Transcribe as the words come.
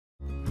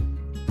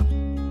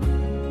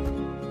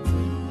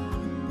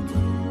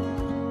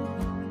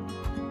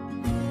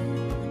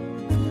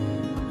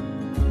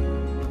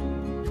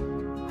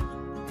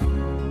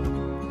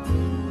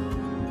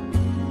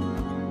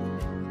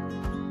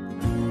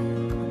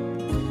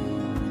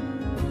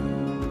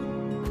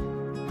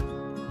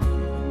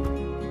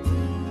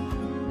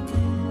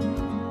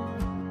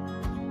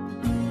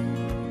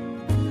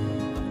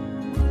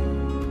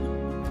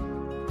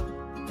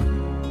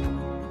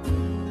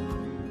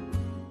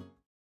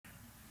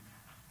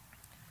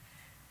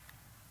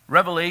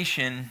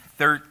Revelation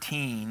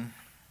 13,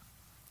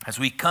 as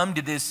we come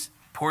to this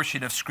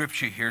portion of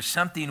Scripture here,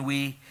 something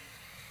we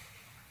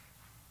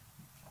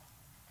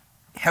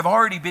have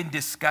already been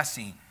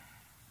discussing.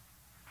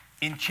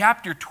 In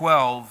chapter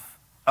 12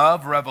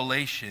 of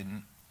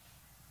Revelation,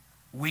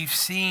 we've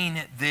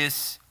seen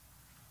this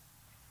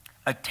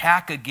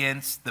attack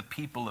against the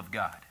people of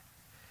God.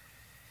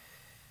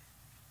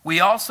 We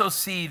also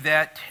see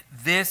that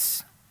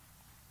this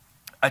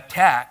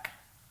attack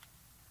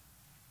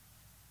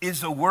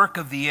is a work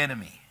of the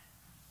enemy.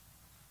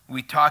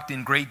 We talked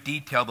in great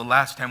detail the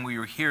last time we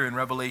were here in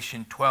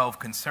Revelation 12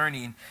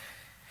 concerning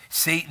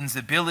Satan's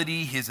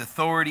ability, his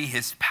authority,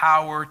 his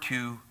power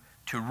to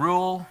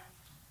rule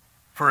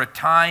for a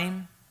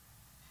time,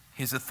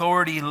 his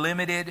authority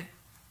limited,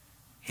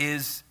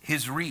 his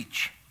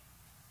reach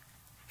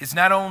is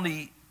not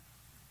only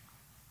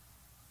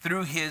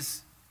through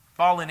his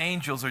fallen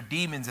angels or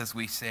demons, as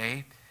we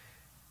say,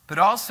 but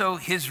also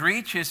his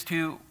reach is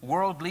to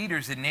world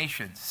leaders and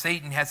nations.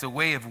 Satan has a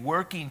way of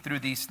working through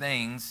these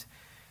things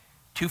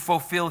to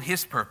fulfill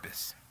his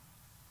purpose.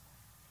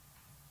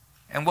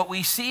 And what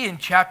we see in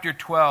chapter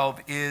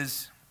 12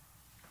 is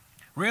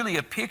really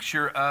a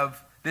picture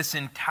of this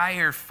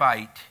entire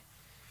fight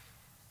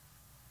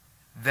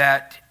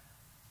that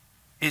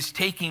is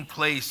taking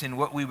place in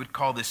what we would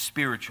call the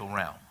spiritual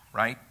realm,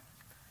 right?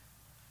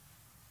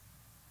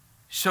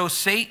 So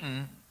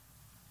Satan,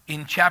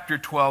 in chapter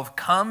 12,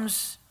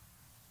 comes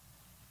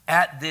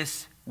at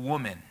this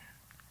woman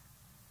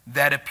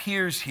that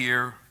appears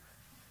here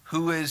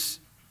who is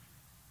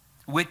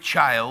with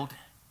child,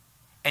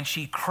 and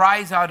she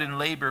cries out in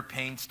labor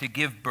pains to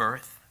give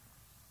birth.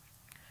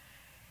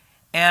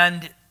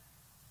 And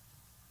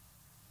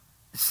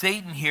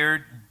Satan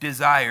here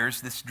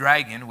desires, this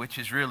dragon, which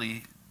is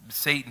really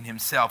Satan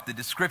himself. The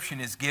description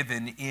is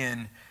given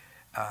in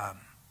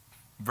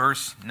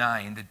verse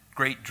 9. The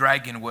great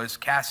dragon was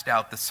cast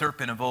out, the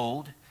serpent of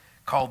old,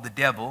 called the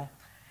devil,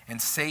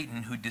 and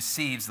Satan, who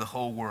deceives the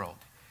whole world.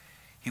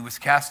 He was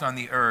cast on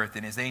the earth,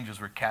 and his angels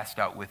were cast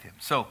out with him.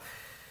 So,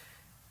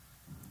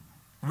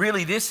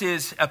 really, this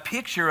is a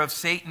picture of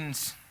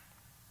Satan's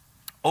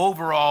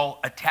overall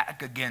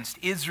attack against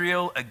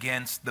Israel,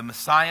 against the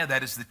Messiah,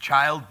 that is the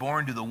child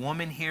born to the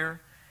woman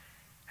here.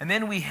 And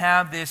then we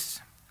have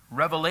this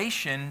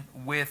revelation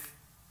with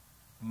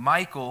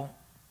Michael,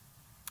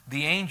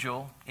 the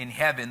angel in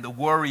heaven, the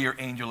warrior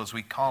angel as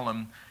we call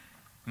him,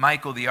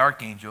 Michael the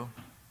archangel.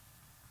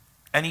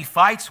 And he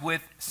fights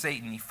with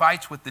Satan. He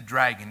fights with the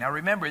dragon. Now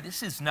remember,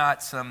 this is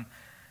not some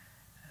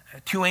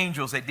two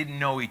angels that didn't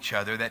know each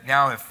other that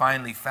now have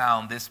finally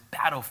found this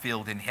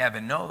battlefield in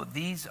heaven. No,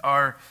 these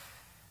are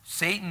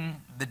Satan,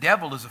 the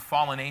devil, is a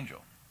fallen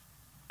angel,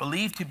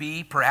 believed to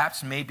be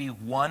perhaps maybe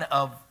one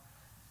of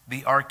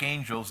the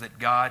archangels that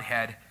God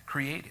had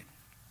created.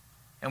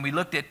 And we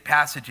looked at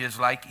passages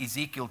like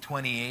Ezekiel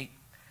 28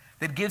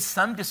 that gives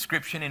some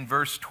description in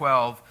verse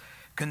 12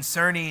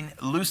 concerning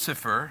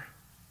Lucifer,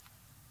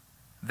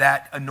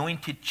 that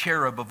anointed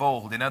cherub of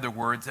old. In other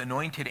words,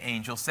 anointed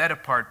angel set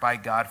apart by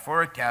God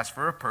for a task,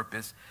 for a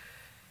purpose.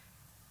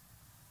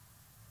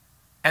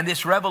 And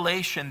this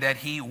revelation that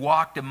he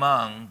walked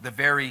among the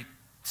very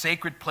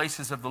sacred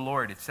places of the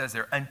Lord, it says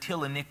there,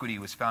 until iniquity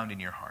was found in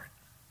your heart.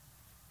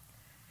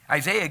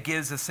 Isaiah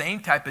gives the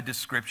same type of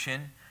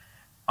description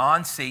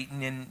on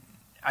Satan in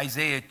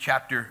Isaiah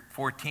chapter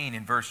 14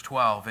 in verse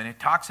 12. And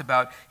it talks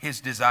about his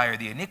desire.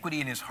 The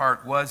iniquity in his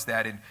heart was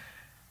that in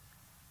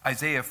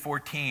Isaiah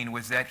 14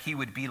 was that he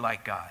would be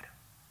like God.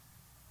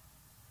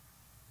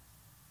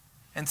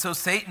 And so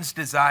Satan's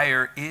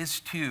desire is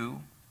to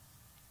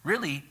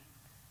really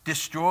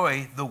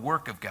destroy the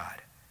work of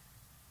God.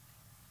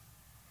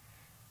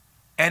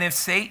 And if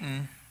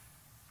Satan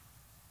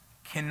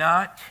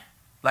cannot,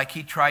 like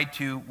he tried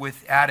to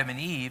with Adam and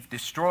Eve,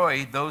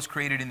 destroy those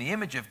created in the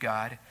image of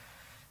God,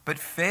 but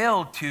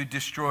failed to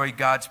destroy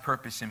God's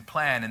purpose and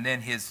plan, and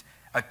then his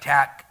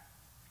attack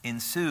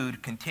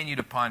ensued, continued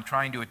upon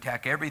trying to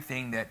attack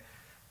everything that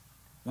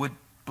would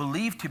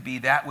believe to be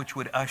that which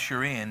would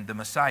usher in the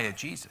Messiah,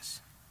 Jesus.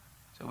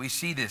 So we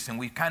see this, and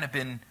we've kind of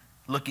been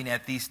looking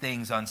at these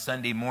things on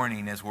Sunday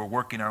morning as we're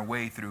working our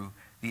way through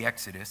the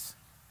Exodus.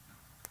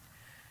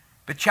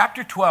 But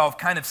chapter 12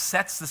 kind of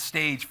sets the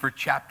stage for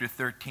chapter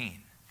 13.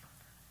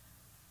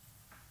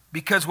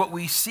 Because what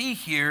we see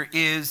here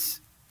is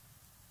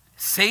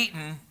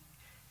Satan,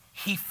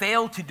 he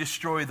failed to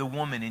destroy the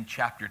woman in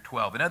chapter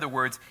 12. In other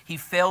words, he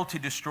failed to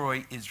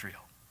destroy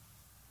Israel.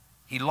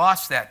 He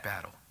lost that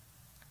battle.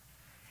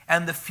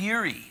 And the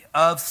fury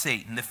of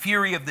Satan, the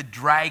fury of the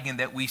dragon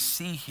that we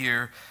see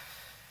here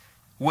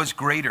was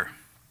greater.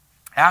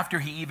 After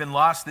he even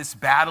lost this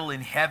battle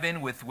in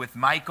heaven with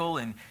Michael,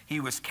 and he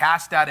was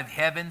cast out of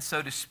heaven,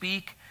 so to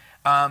speak.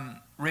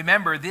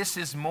 Remember, this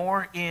is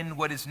more in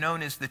what is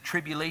known as the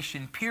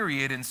tribulation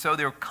period, and so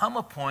there'll come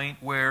a point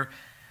where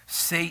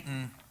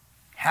Satan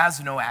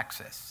has no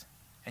access.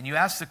 And you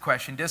ask the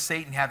question, does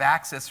Satan have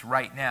access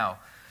right now?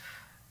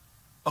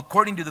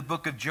 According to the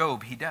book of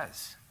Job, he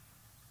does.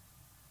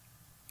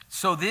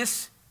 So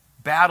this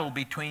battle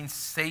between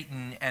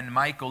Satan and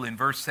Michael in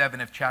verse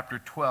 7 of chapter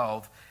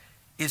 12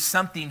 is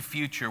something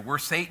future, where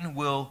Satan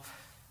will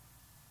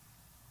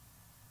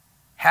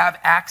have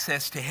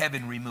access to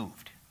heaven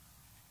removed.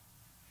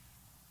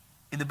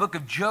 In the book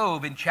of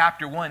Job, in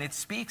chapter 1, it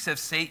speaks of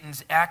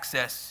Satan's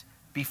access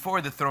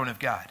before the throne of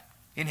God.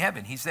 In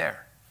heaven, he's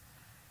there.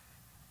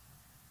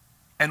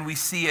 And we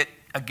see it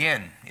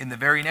again in the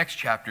very next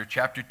chapter,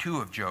 chapter 2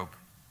 of Job.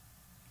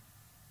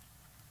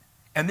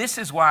 And this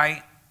is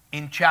why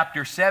in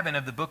chapter 7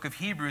 of the book of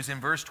Hebrews, in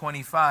verse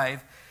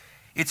 25,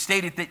 it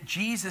stated that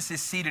Jesus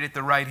is seated at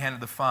the right hand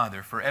of the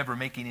Father, forever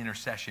making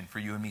intercession for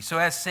you and me. So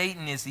as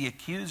Satan is the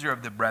accuser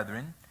of the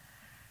brethren,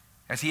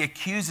 as he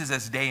accuses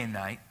us day and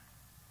night,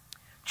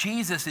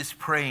 Jesus is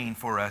praying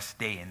for us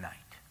day and night.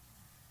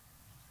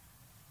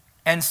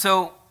 And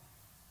so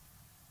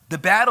the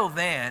battle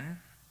then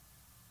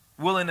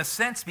will, in a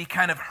sense, be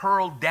kind of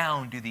hurled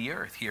down to the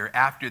earth here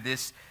after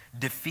this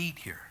defeat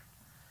here.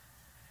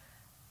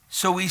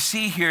 So we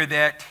see here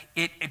that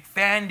it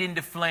fanned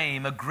into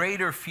flame a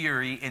greater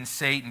fury in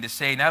Satan to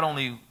say, not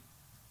only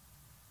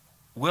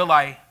will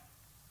I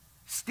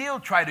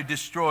still try to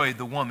destroy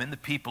the woman, the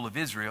people of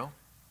Israel,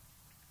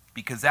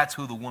 because that's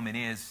who the woman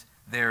is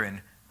there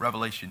in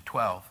Revelation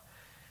 12.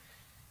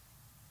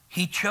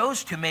 He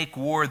chose to make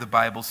war, the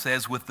Bible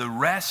says, with the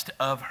rest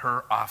of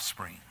her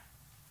offspring.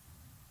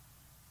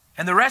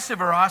 And the rest of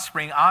her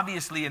offspring,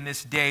 obviously in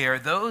this day, are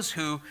those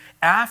who,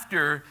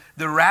 after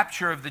the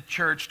rapture of the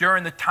church,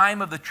 during the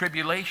time of the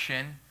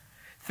tribulation,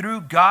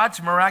 through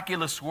God's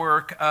miraculous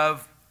work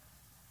of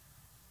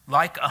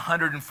like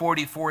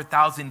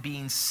 144,000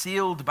 being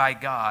sealed by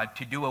God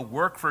to do a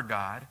work for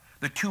God,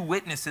 the two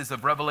witnesses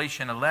of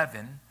Revelation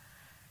 11,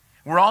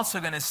 we're also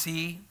going to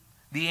see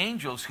the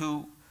angels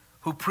who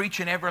preach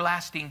an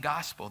everlasting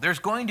gospel. There's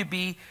going to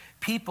be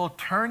people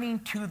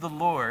turning to the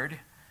Lord.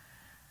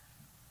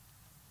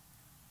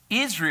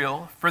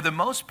 Israel, for the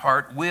most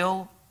part,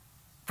 will,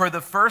 for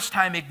the first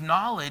time,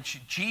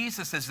 acknowledge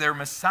Jesus as their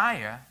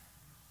Messiah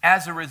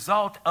as a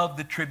result of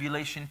the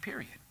tribulation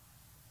period.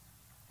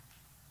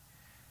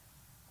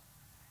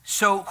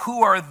 So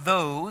who are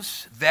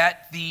those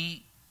that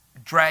the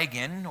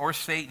dragon or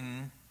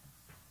Satan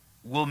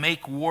will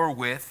make war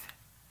with?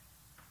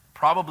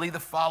 Probably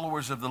the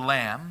followers of the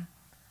Lamb.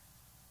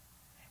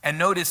 And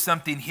notice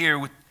something here,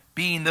 with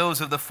being those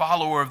of the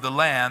follower of the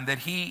Lamb, that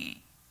he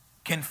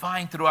can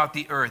find throughout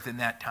the earth in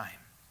that time.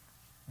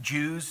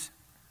 Jews,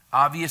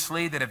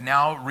 obviously, that have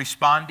now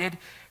responded.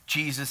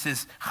 Jesus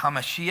is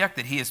Hamashiach,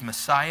 that he is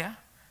Messiah.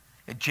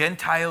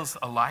 Gentiles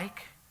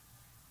alike,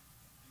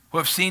 who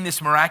have seen this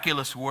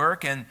miraculous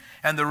work, and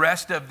the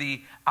rest of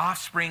the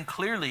offspring,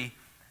 clearly,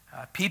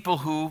 people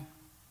who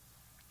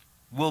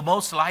will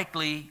most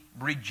likely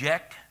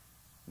reject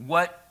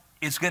what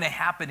is going to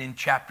happen in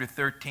chapter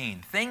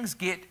 13. Things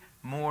get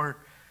more,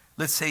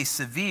 let's say,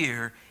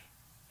 severe,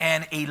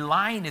 and a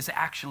line is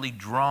actually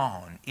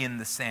drawn in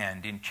the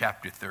sand in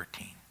chapter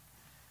 13.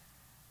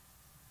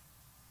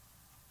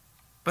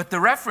 But the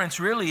reference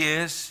really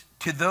is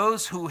to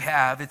those who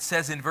have, it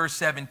says in verse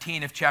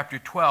 17 of chapter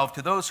 12,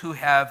 to those who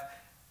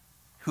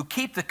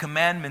keep the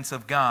commandments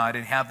of God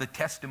and have the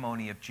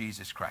testimony of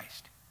Jesus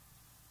Christ.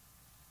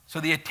 So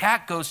the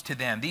attack goes to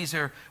them. These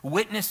are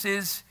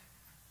witnesses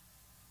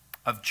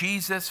of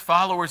Jesus,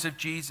 followers of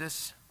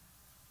Jesus.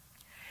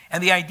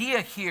 And the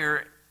idea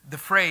here, the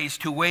phrase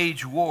to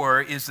wage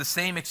war, is the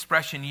same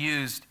expression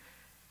used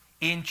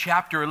in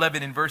chapter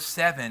 11 in verse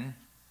 7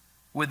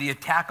 with the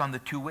attack on the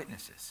two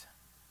witnesses.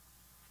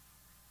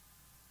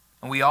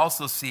 And we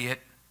also see it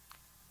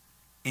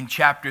in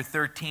chapter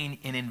 13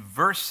 and in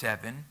verse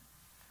 7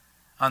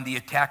 on the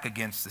attack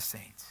against the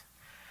saints.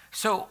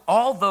 So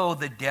although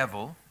the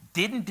devil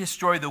didn't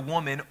destroy the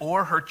woman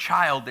or her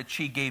child that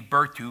she gave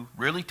birth to,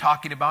 really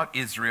talking about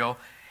Israel,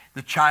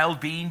 the child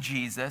being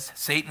Jesus,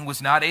 Satan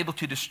was not able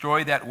to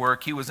destroy that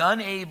work. He was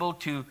unable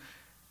to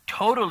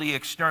totally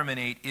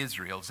exterminate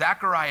Israel.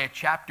 Zechariah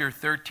chapter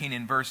 13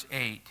 and verse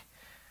 8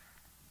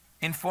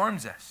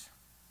 informs us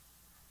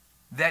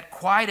that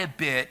quite a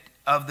bit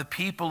of the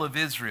people of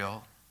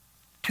Israel,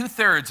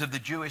 2/3 of the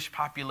Jewish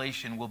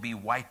population, will be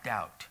wiped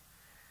out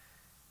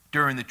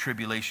during the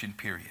tribulation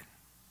period.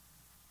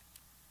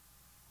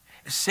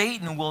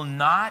 Satan will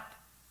not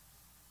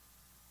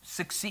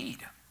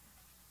succeed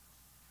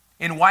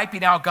in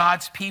wiping out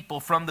God's people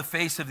from the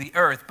face of the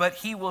earth, but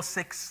he will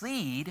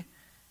succeed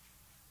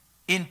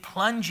in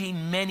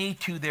plunging many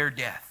to their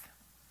death.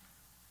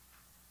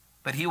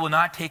 But he will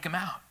not take them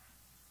out.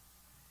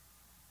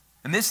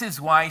 And this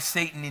is why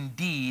Satan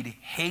indeed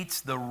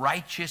hates the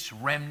righteous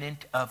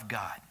remnant of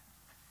God.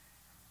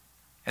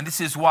 And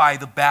this is why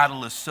the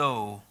battle is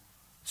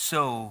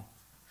so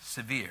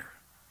severe.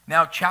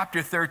 Now,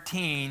 chapter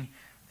 13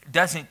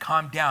 doesn't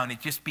calm down.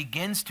 It just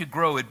begins to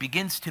grow. It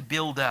begins to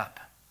build up.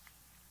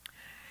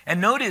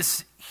 And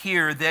notice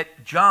here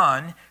that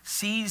John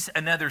sees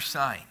another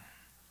sign.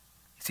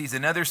 He sees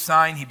another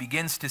sign. He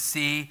begins to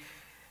see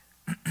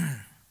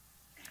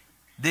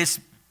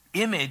this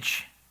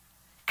image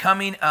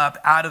coming up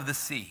out of the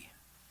sea.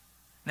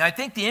 Now, I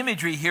think the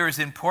imagery here is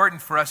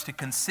important for us to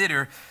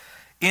consider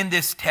in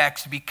this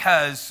text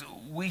because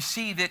we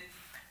see that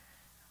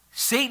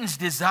Satan's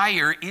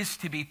desire is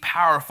to be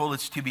powerful,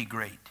 it's to be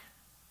great.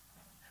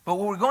 But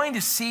what we're going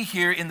to see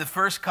here in the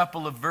first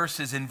couple of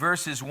verses, in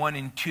verses 1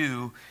 and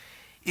 2,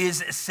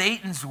 is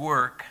Satan's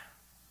work,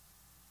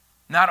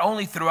 not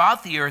only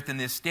throughout the earth in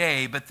this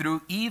day, but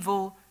through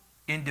evil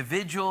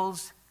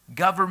individuals,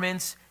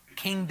 governments,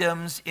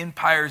 kingdoms,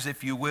 empires,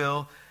 if you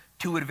will,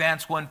 to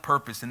advance one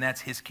purpose, and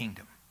that's his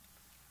kingdom.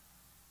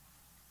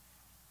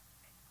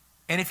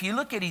 And if you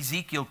look at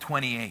Ezekiel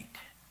 28,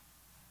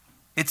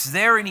 it's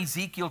there in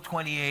Ezekiel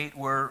 28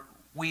 where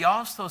we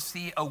also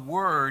see a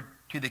word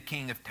to the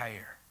king of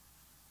Tyre.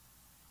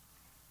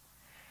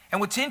 And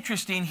what's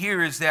interesting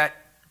here is that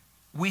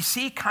we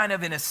see kind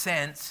of in a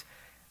sense,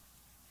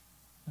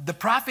 the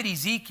prophet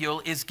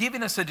Ezekiel is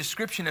giving us a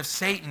description of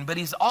Satan, but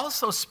he's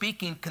also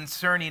speaking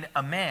concerning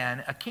a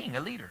man, a king, a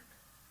leader.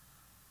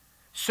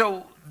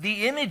 So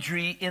the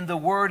imagery in the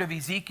word of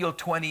Ezekiel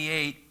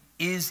 28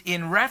 is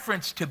in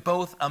reference to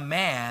both a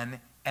man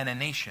and a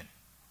nation.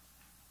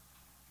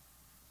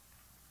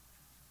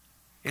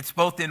 It's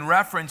both in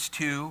reference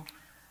to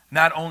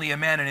not only a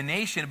man and a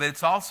nation, but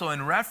it's also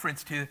in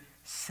reference to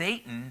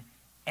Satan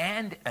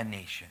and a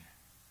nation.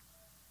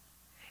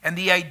 And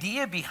the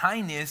idea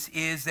behind this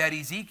is that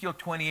Ezekiel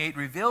 28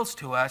 reveals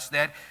to us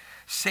that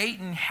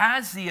Satan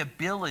has the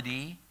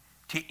ability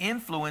to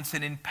influence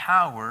and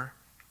empower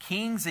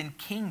kings and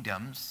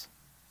kingdoms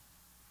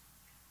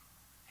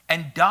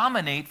and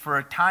dominate for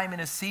a time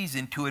and a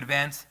season to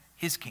advance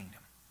his kingdom.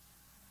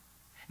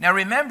 Now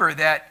remember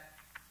that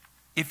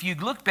if you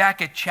look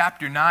back at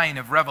chapter 9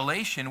 of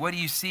Revelation, what do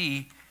you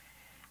see?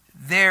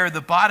 There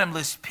the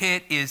bottomless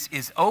pit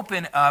is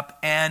open up,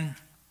 and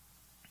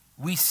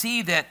we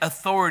see that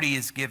authority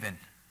is given.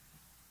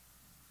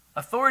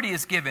 Authority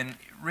is given.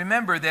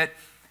 Remember that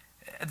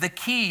the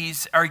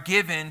keys are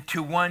given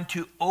to one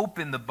to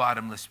open the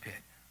bottomless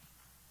pit.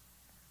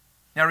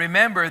 Now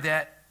remember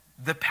that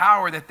the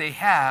power that they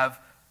have,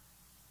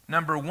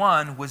 number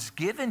one, was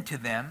given to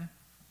them,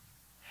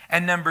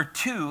 and number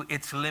two,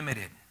 it's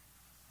limited.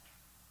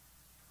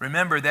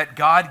 Remember that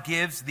God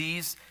gives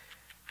these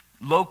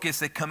locusts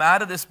that come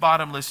out of this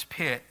bottomless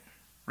pit.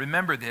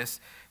 Remember this,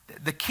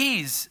 the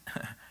keys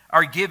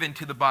are given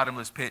to the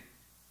bottomless pit.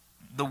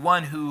 The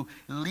one who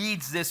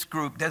leads this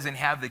group doesn't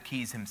have the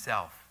keys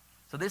himself.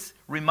 So this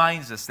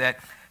reminds us that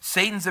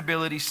Satan's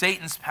ability,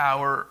 Satan's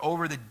power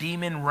over the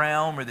demon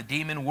realm, or the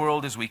demon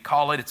world as we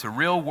call it, it's a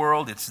real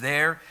world, it's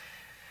there.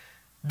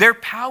 Their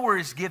power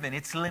is given,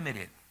 it's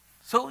limited.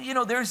 So,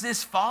 there's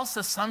this false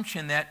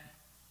assumption that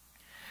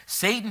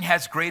Satan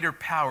has greater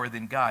power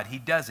than God. He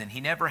doesn't. He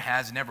never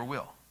has, never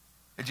will.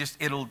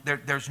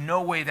 There's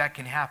no way that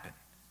can happen.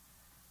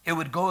 It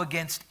would go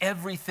against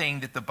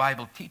everything that the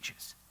Bible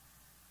teaches.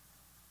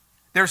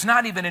 There's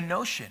not even a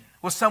notion.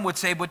 Well, some would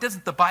say, but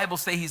doesn't the Bible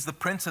say he's the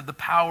prince of the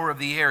power of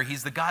the air?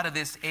 He's the God of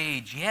this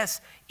age.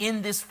 Yes,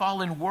 in this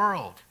fallen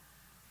world.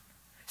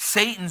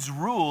 Satan's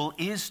rule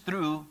is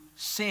through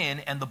sin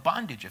and the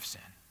bondage of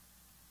sin.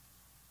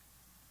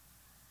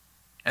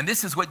 And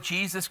this is what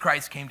Jesus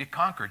Christ came to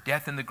conquer,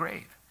 death and the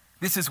grave.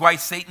 This is why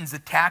Satan's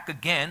attack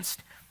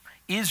against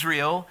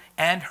Israel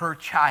and her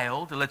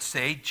child, let's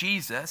say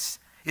Jesus,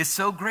 is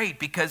so great,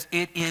 because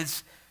it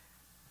is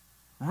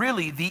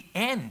really the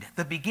end,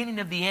 the beginning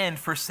of the end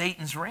for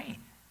Satan's reign.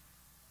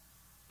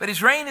 But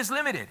his reign is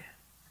limited.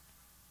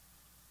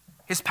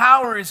 His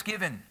power is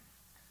given.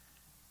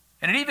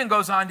 And it even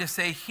goes on to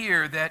say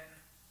here that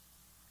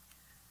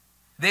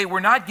they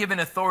were not given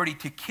authority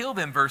to kill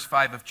them, verse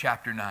 5 of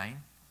chapter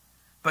 9,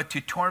 but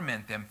to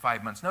torment them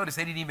 5 months. Notice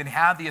they didn't even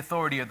have the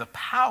authority or the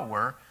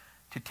power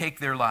to take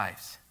their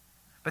lives.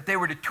 But they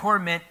were to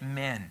torment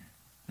men.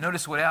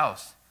 Notice what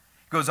else.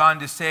 It goes on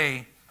to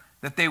say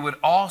that they would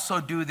also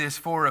do this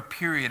for a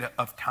period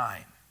of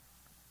time.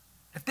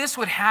 If this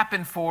would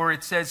happen for,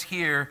 it says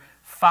here,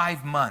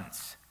 5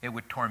 months, it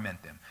would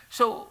torment them.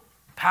 So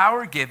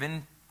power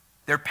given,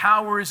 their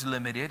power is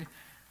limited,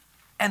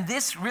 and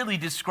this really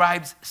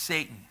describes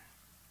Satan.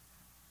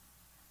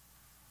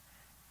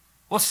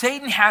 Well,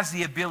 Satan has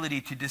the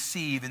ability to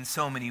deceive in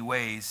so many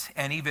ways,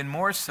 and even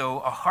more so,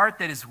 a heart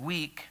that is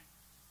weak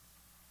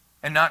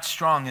and not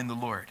strong in the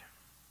Lord.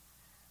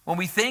 When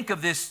we think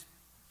of this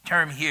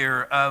term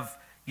here of,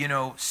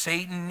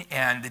 Satan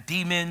and the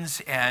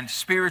demons and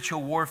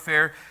spiritual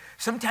warfare,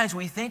 sometimes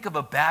we think of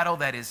a battle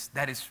that is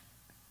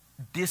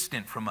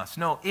distant from us.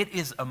 No, it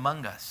is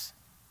among us.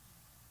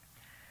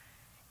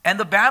 And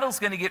the battle's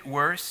going to get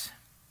worse.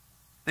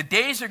 The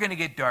days are going to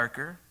get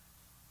darker.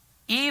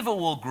 Evil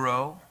will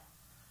grow.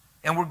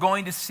 And we're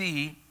going to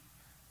see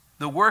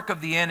the work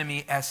of the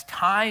enemy as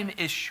time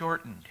is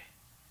shortened.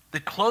 The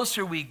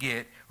closer we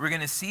get, we're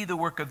going to see the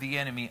work of the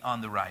enemy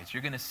on the rise.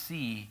 You're going to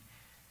see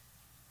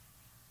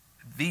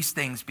these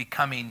things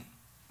becoming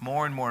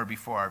more and more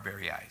before our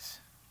very eyes.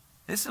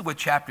 This is what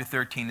chapter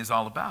 13 is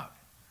all about.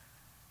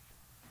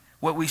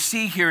 What we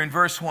see here in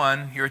verse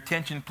 1, your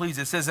attention please,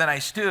 it says, "And I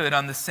stood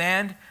on the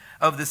sand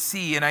of the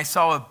sea, and I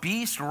saw a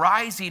beast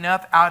rising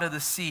up out of the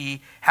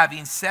sea,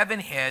 having 7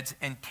 heads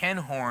and 10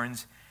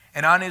 horns,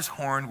 and on his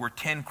horn were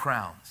 10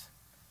 crowns,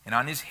 and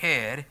on his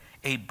head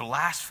a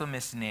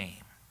blasphemous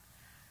name.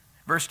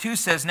 Verse 2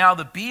 says, Now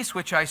the beast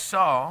which I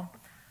saw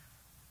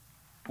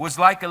was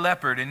like a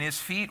leopard, and his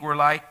feet were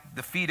like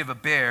the feet of a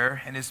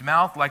bear, and his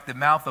mouth like the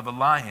mouth of a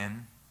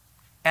lion.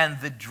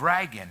 And the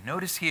dragon,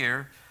 notice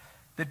here,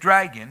 the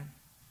dragon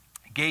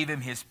gave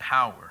him his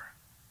power,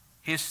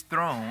 his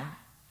throne,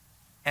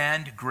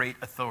 and great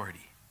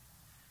authority.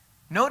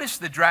 Notice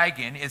the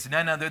dragon is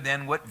none other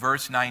than what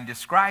verse 9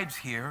 describes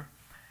here,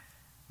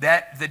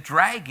 that the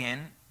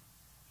dragon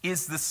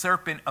is the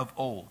serpent of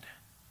old.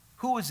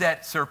 Who was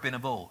that serpent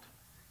of old?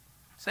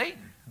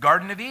 Satan,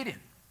 Garden of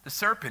Eden. The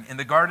serpent in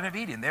the Garden of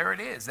Eden. There it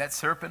is, that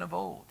serpent of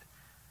old.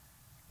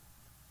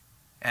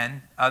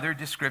 And other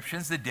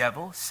descriptions, the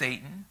devil,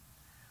 Satan,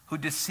 who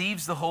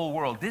deceives the whole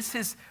world. This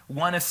is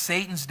one of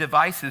Satan's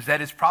devices that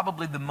is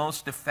probably the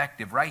most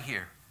effective right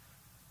here.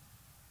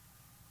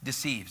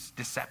 Deceives,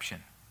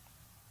 deception.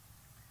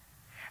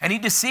 And he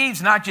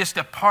deceives not just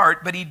a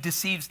part, but he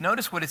deceives,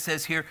 notice what it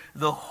says here,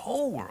 the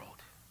whole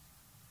world.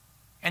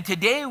 And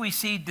today we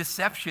see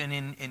deception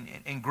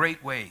in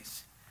great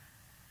ways.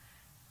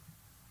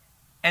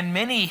 And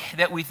many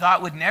that we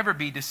thought would never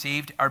be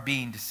deceived are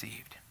being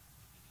deceived.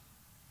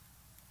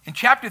 In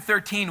chapter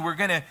 13, we're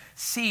going to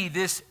see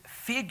this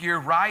figure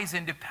rise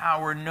into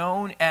power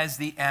known as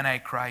the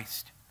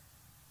Antichrist.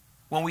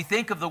 When we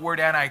think of the word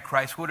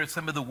Antichrist, what are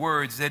some of the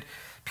words that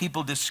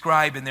people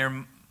describe in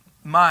their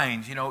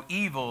minds? You know,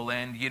 evil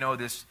and, you know,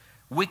 this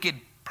wicked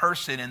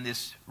person and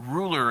this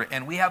ruler.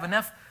 And we have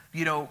enough,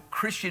 you know,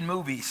 Christian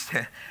movies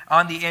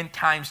on the end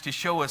times to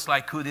show us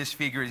like who this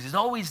figure is. It's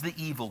always the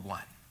evil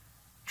one.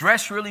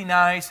 Dressed really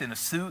nice in a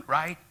suit,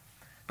 right?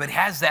 But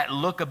has that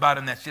look about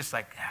him that's just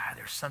like,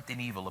 there's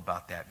something evil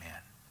about that man.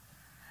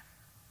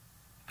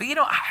 But you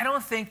know, I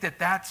don't think that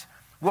that's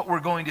what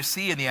we're going to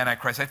see in the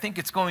Antichrist. I think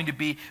it's going to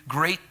be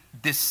great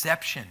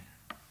deception.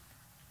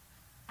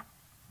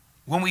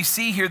 When we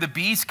see here the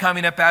beast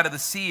coming up out of the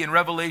sea in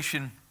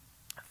Revelation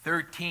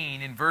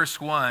 13 in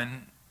verse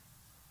 1,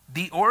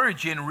 the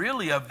origin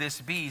really of this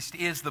beast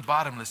is the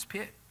bottomless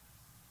pit.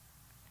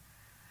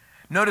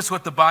 Notice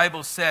what the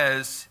Bible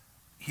says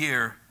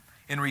here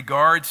in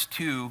regards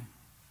to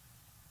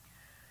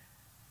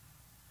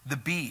the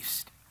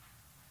beast.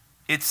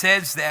 It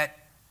says that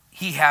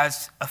he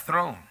has a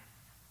throne.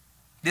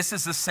 This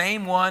is the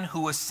same one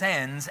who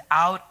ascends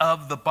out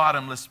of the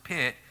bottomless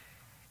pit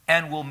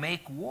and will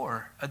make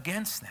war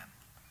against them.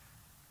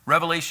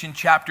 Revelation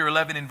chapter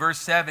 11 and verse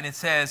 7, it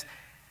says,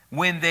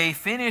 When they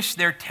finish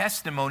their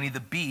testimony, the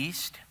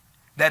beast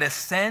that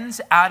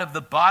ascends out of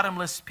the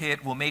bottomless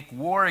pit will make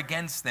war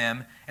against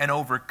them and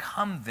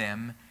overcome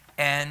them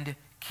and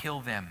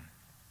kill them.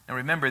 Now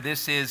remember,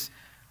 this is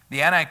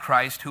the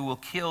Antichrist who will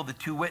kill the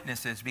 2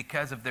 witnesses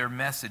because of their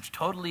message,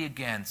 totally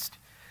against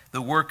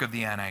the work of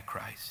the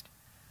Antichrist.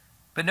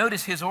 But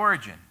notice his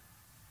origin,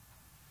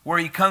 where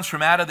he comes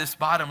from out of this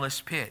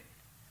bottomless pit.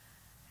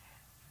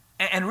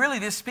 And really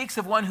this speaks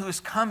of one who is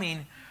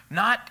coming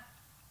not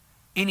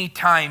any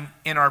time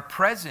in our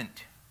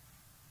present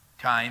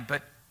time,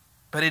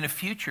 but in a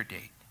future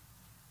date.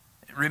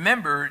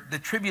 Remember, the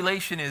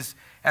tribulation is,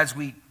 as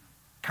we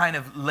kind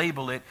of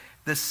label it,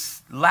 the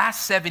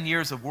last 7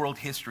 years of world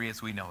history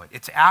as we know it.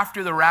 It's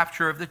after the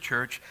rapture of the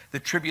church, the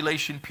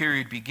tribulation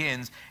period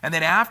begins, and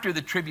then after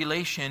the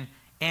tribulation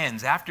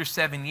ends, after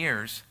 7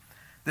 years,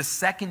 the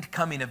second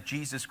coming of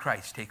Jesus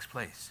Christ takes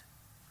place.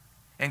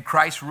 And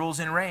Christ rules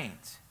and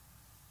reigns.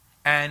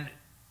 And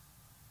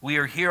we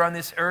are here on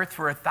this earth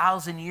for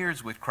 1,000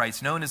 years with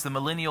Christ, known as the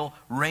millennial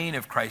reign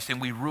of Christ, and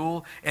we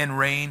rule and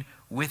reign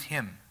with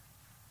him.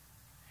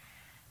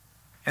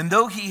 And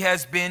though he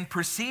has been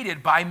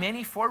preceded by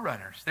many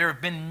forerunners, there have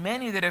been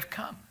many that have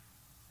come.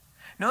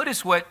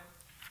 Notice what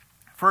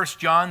 1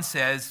 John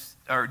says,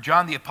 or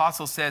John the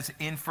Apostle says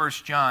in 1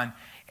 John,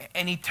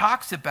 and he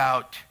talks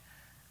about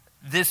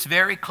this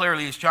very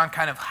clearly as John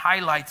kind of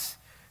highlights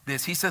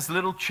this. He says,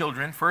 little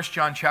children, 1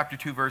 John chapter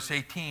 2, verse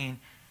 18,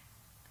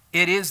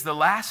 it is the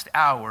last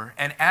hour,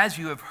 and as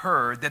you have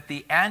heard that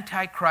the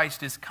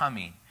Antichrist is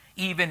coming,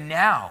 even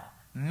now,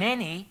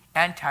 many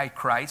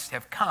antichrists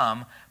have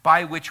come,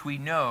 by which we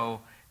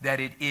know that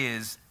it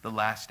is the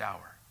last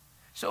hour.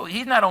 So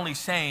he's not only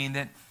saying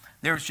that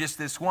there's just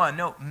this one.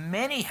 No,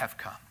 many have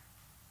come.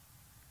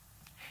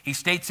 He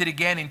states it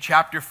again in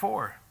chapter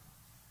 4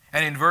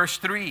 and in verse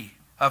 3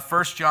 of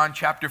 1 John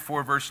chapter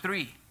 4, verse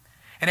 3.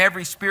 And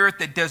every spirit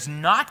that does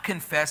not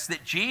confess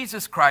that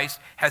Jesus Christ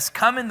has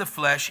come in the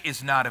flesh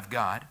is not of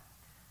God.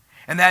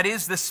 And that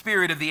is the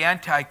spirit of the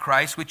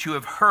Antichrist, which you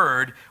have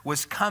heard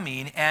was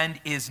coming and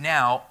is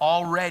now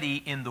already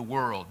in the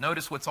world.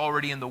 Notice what's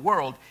already in the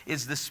world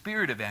is the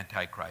spirit of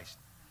Antichrist.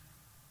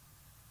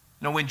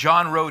 Now, when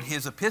John wrote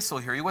his epistle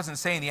here, he wasn't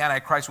saying the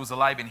Antichrist was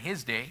alive in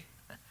his day.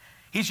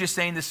 He's just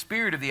saying the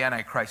spirit of the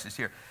Antichrist is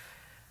here.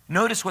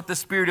 Notice what the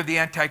spirit of the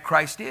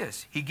Antichrist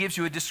is. He gives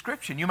you a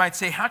description. You might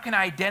say, how can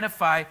I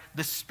identify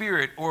the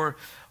spirit or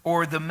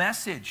the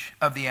message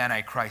of the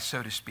Antichrist,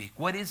 so to speak?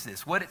 What is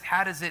this?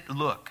 How does it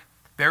look?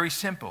 Very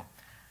simple.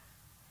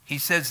 He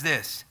says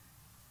this,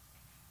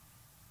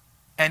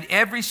 and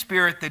every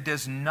spirit that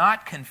does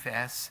not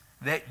confess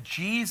that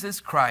Jesus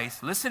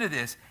Christ, listen to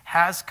this,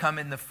 has come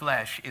in the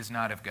flesh is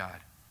not of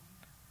God.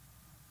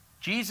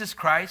 Jesus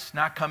Christ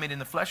not coming in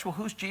the flesh. Well,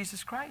 who's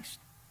Jesus Christ?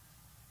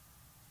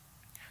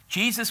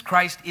 Jesus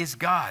Christ is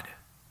God.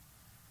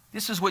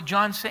 This is what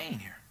John's saying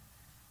here.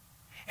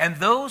 And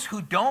those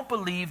who don't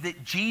believe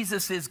that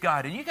Jesus is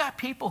God, and you got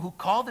people who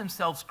call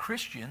themselves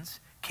Christians,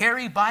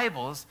 carry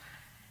Bibles,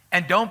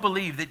 and don't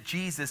believe that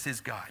Jesus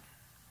is God.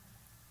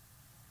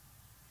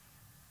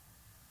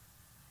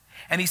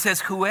 And he says,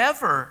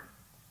 whoever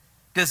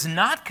does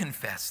not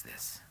confess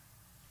this,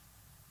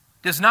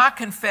 does not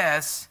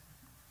confess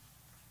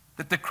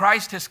that the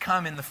Christ has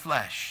come in the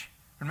flesh.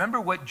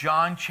 Remember what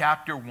John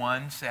chapter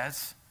 1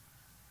 says?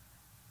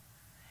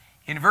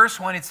 In verse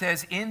 1 it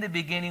says, in the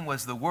beginning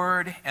was the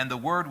Word, and the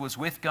Word was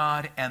with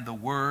God, and the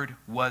Word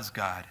was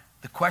God.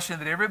 The question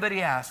that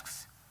everybody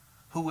asks,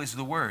 who is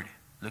the Word?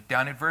 Look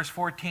down at verse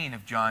 14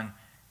 of John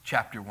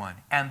chapter 1.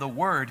 And the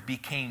Word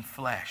became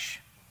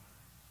flesh,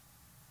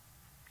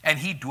 and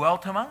He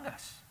dwelt among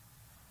us,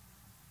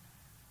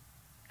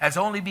 as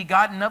only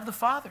begotten of the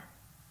Father.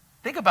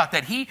 Think about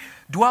that. He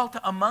dwelt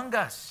among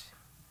us.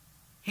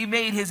 He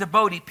made His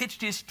abode. He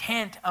pitched His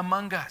tent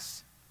among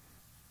us.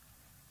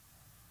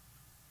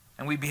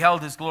 And we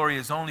beheld His glory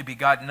as only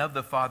begotten of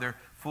the Father,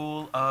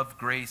 full of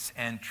grace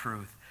and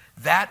truth.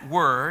 That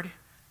word,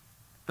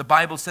 the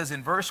Bible says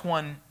in verse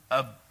 1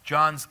 of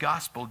John's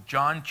Gospel,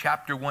 John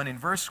chapter 1 in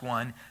verse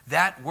 1,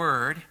 that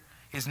word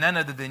is none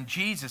other than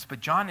Jesus, but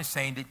John is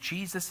saying that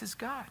Jesus is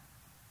God.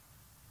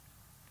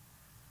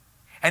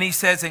 And he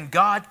says, and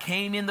God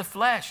came in the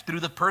flesh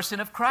through the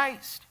person of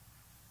Christ.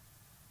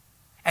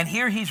 And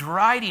here he's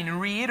writing and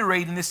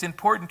reiterating this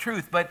important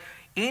truth. But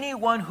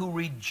anyone who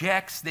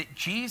rejects that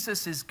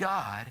Jesus is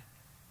God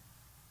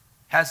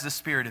has the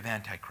spirit of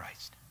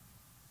Antichrist.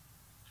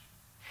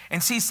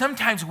 And see,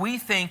 sometimes we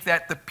think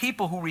that the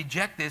people who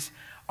reject this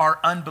are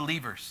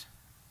unbelievers.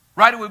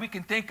 Right away we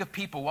can think of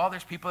people, well,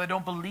 there's people that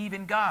don't believe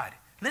in God.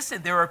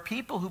 Listen, there are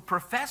people who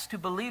profess to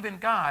believe in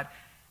God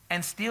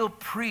and still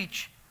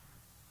preach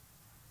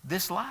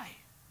this lie.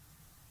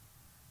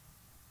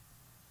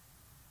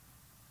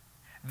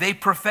 They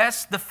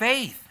profess the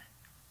faith.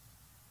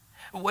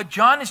 What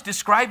John is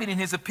describing in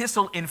his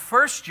epistle in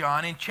 1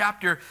 John in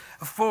chapter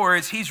 4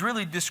 is he's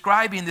really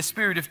describing the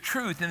spirit of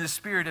truth and the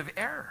spirit of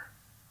error.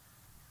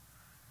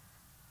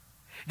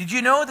 Did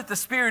you know that the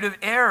spirit of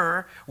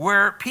error,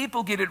 where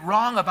people get it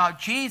wrong about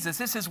Jesus,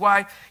 this is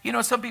why,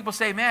 some people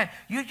say, man,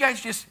 you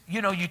guys just,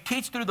 you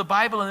teach through the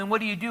Bible, and then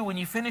what do? When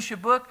you finish a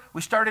book,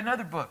 we start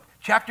another book,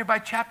 chapter by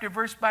chapter,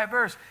 verse by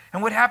verse.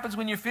 And what happens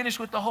when you're finished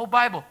with the whole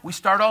Bible? We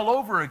start all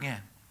over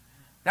again.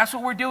 That's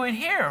what we're doing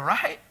here,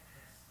 right?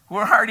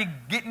 We're already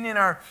getting in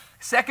our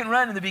second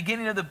run in the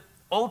beginning of the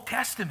Old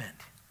Testament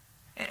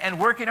and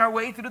working our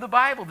way through the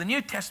Bible. The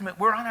New Testament,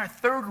 we're on our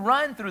third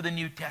run through the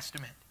New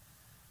Testament.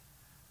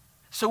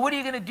 So what are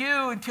you going to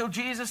do until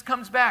Jesus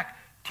comes back?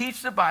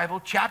 Teach the Bible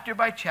chapter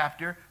by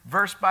chapter,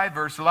 verse by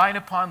verse, line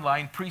upon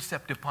line,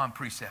 precept upon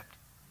precept.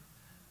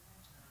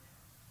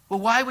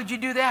 Well, why would you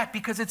do that?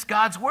 Because it's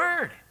God's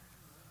Word.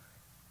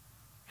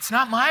 It's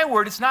not my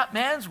word. It's not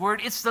man's word.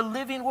 It's the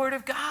living Word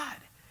of God.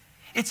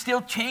 It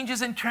still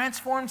changes and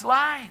transforms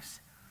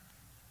lives.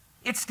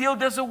 It still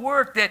does a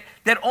work that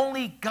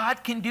only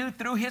God can do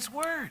through His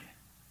Word.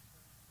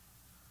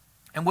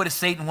 And what does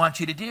Satan want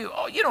you to do?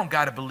 Oh, you don't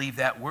got to believe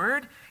that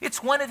word.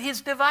 It's one of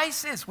his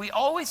devices. We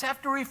always have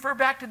to refer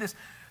back to this.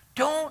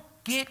 Don't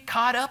get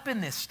caught up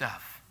in this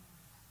stuff.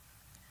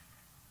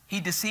 He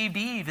deceived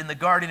Eve in the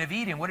Garden of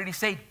Eden. What did he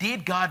say?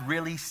 Did God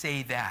really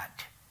say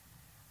that?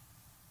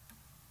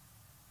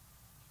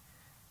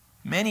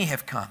 Many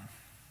have come.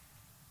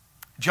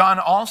 John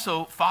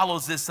also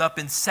follows this up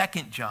in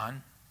 2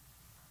 John.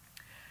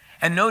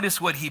 And notice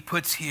what he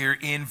puts here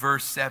in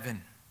verse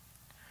 7.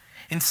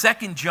 In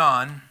 2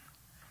 John,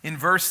 in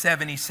verse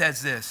 7, he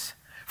says this,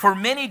 for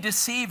many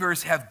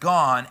deceivers have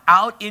gone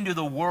out into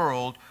the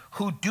world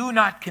who do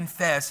not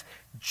confess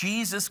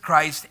Jesus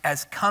Christ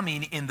as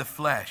coming in the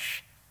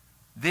flesh.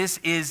 This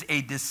is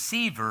a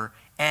deceiver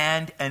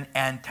and an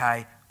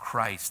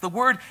antichrist. The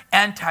word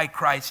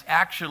antichrist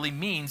actually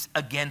means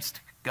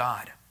against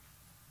God.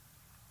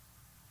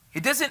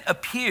 It doesn't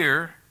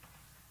appear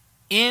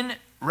in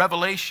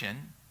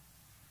Revelation,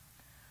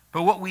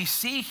 but what we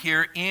see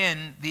here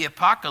in the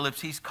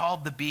Apocalypse, he's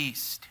called the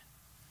beast.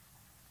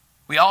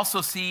 We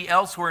also see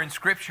elsewhere in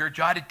Scripture,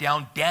 jotted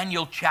down,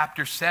 Daniel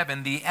chapter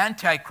 7, the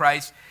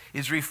Antichrist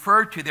is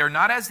referred to there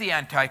not as the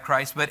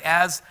Antichrist, but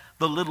as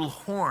the little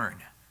horn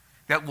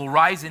that will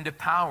rise into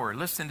power.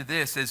 Listen to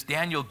this as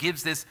Daniel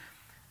gives this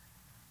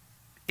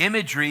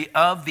imagery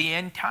of the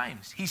end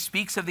times. He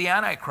speaks of the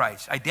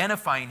Antichrist,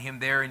 identifying him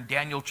there in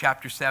Daniel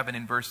chapter 7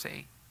 and verse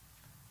 8.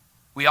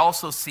 We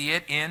also see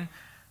it in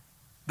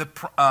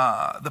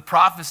the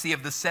prophecy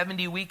of the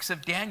 70 weeks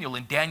of Daniel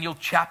in Daniel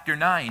chapter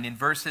 9 in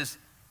verse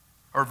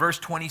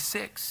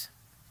 26.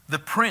 The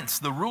prince,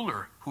 the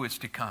ruler who is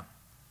to come.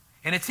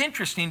 And it's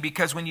interesting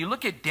because when you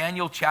look at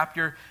Daniel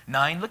chapter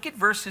 9, look at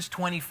verses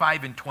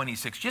 25 and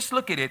 26. Just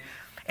look at it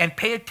and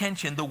pay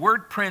attention. The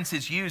word prince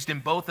is used in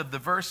both of the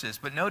verses.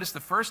 But notice the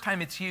first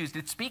time it's used,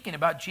 it's speaking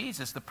about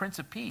Jesus, the Prince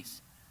of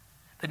Peace.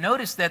 But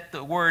notice that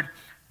the word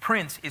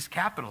prince is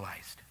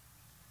capitalized.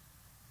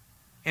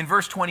 In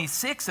verse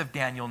 26 of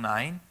Daniel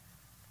 9,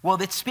 well,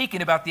 it's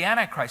speaking about the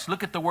Antichrist.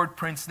 Look at the word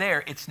prince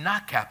there. It's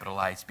not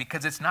capitalized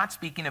because it's not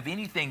speaking of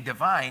anything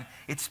divine.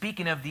 It's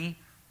speaking of the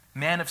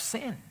man of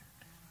sin,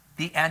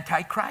 the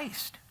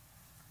Antichrist.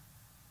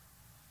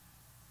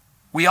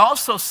 We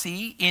also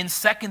see in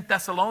 2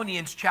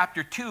 Thessalonians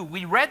chapter 2,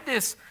 we read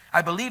this,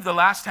 I believe, the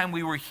last time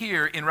we were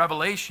here in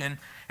Revelation,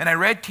 and I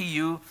read to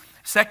you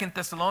 2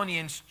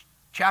 Thessalonians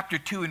chapter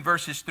 2 in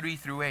verses 3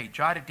 through 8.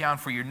 Jot it down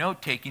for your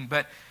note-taking,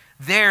 but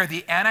there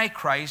the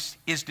Antichrist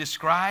is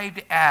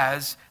described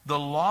as the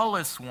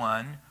lawless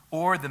one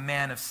or the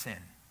man of sin.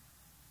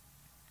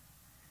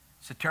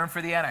 It's a term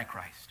for the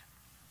Antichrist.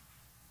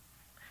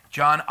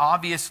 John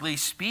obviously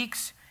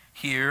speaks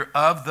here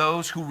of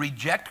those who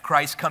reject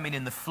Christ coming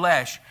in the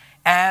flesh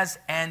as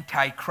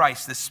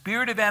Antichrist, the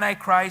spirit of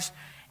Antichrist,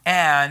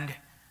 and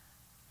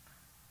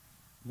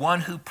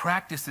one who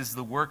practices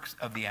the works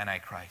of the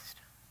Antichrist.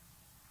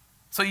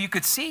 So you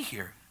could see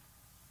here,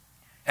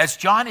 as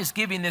John is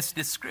giving this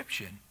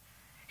description,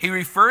 he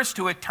refers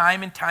to it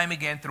time and time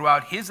again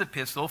throughout his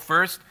epistle,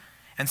 1st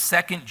and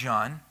 2nd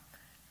John.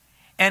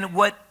 And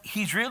what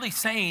he's really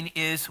saying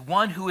is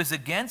one who is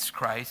against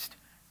Christ,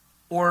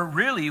 or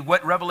really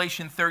what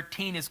Revelation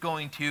 13 is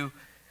going to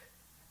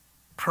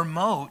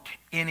promote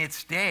in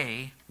its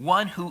day,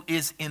 one who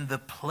is in the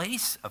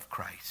place of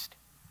Christ.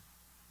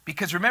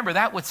 Because remember,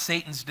 that was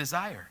Satan's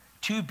desire,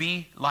 to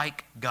be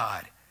like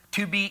God,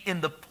 to be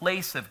in the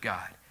place of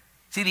God.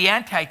 See, the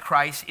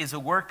Antichrist is a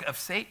work of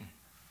Satan.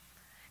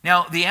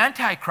 Now, the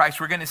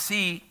Antichrist, we're going to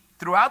see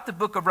throughout the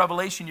book of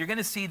Revelation, you're going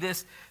to see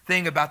this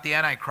thing about the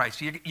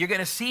Antichrist. You're going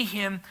to see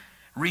him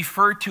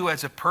referred to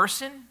as a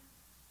person,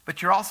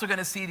 but you're also going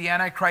to see the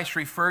Antichrist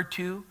referred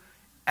to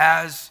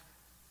as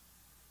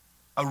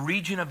a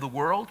region of the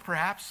world,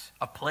 perhaps,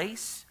 a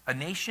place, a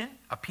nation,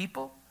 a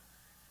people.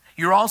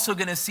 You're also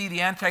going to see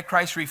the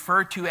Antichrist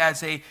referred to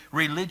as a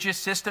religious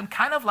system,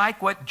 kind of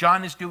like what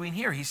John is doing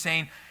here. He's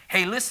saying,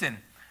 hey, listen,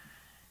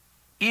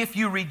 if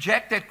you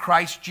reject that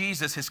Christ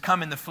Jesus has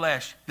come in the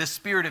flesh, the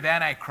spirit of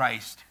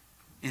Antichrist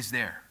is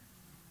there.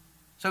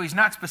 So he's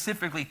not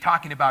specifically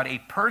talking about a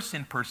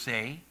person per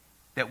se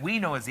that we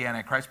know as the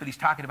Antichrist, but he's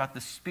talking about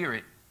the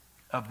spirit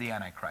of the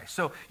Antichrist.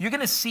 So you're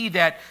going to see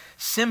that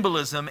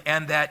symbolism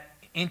and that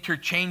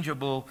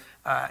interchangeable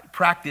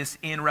practice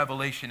in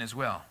Revelation as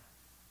well.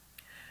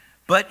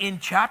 But in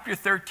chapter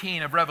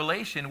 13 of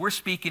Revelation, we're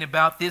speaking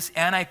about this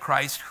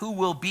Antichrist who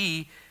will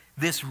be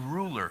this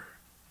ruler.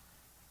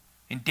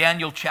 In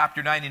Daniel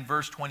chapter 9 in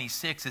verse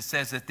 26, it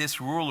says that this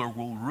ruler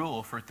will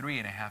rule for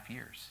 3.5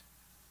 years.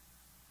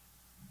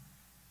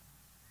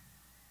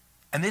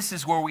 And this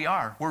is where we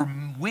are. We're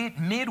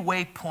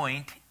midway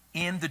point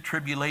in the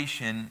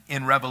tribulation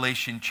in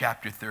Revelation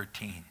chapter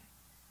 13.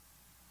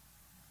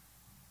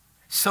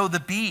 So the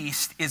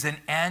beast is an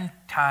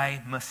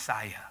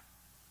anti-Messiah.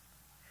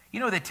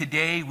 You know that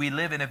today we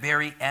live in a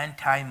very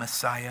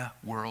anti-Messiah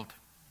world.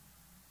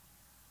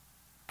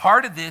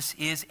 Part of this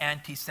is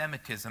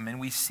anti-Semitism, and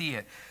we see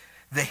it.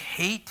 The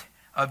hate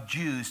of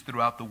Jews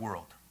throughout the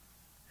world.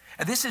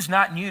 And this is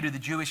not new to the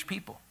Jewish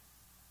people.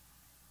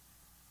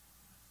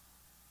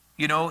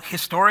 You know,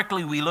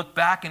 historically we look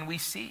back and we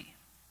see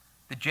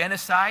the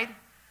genocide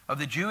of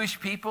the Jewish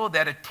people,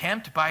 that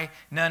attempt by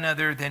none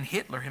other than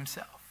Hitler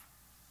himself.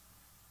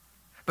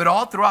 But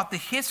all throughout the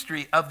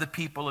history of the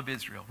people of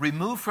Israel,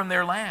 removed from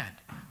their land,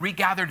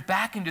 regathered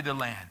back into the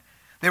land.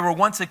 They were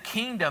once a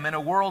kingdom and a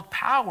world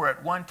power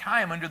at one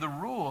time under the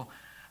rule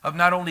of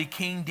not only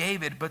King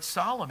David, but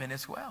Solomon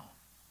as well.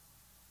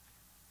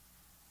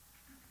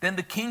 Then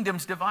the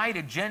kingdoms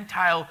divided.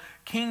 Gentile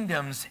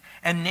kingdoms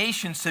and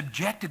nations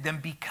subjected them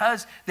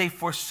because they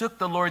forsook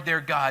the Lord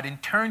their God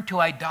and turned to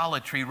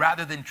idolatry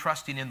rather than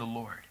trusting in the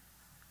Lord.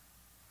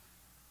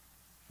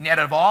 And yet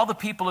out of all the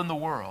people in the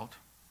world,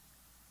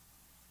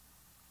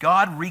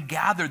 God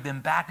regathered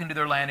them back into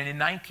their land, and in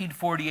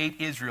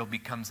 1948, Israel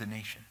becomes a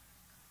nation.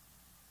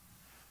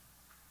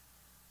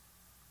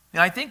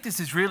 Now, I think this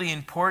is really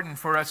important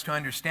for us to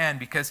understand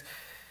because,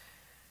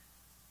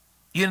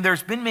 you know,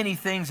 there's been many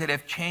things that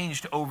have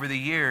changed over the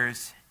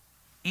years,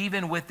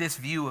 even with this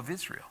view of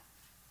Israel.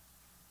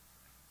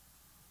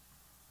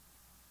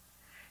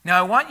 Now,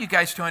 I want you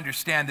guys to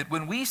understand that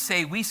when we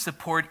say we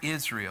support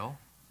Israel,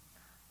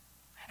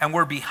 and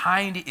we're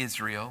behind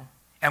Israel,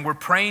 and we're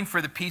praying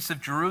for the peace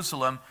of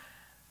Jerusalem,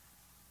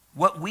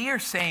 what we are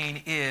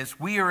saying is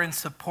we are in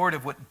support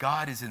of what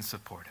God is in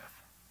support of.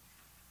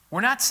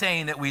 We're not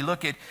saying that we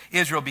look at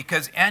Israel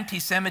because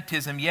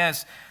anti-Semitism,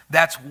 yes,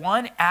 that's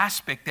one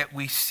aspect that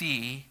we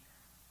see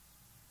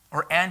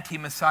or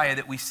anti-Messiah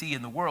that we see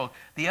in the world.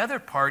 The other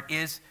part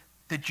is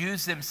the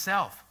Jews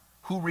themselves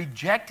who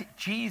reject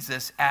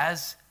Jesus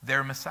as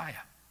their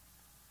Messiah.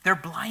 They're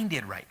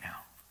blinded right now.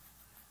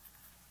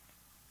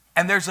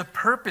 And there's a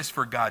purpose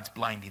for God's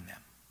blinding them.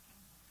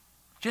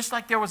 Just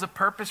like there was a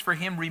purpose for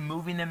him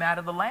removing them out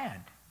of the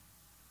land.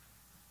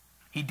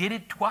 He did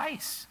it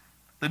twice.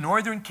 The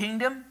northern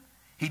kingdom,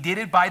 he did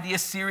it by the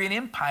Assyrian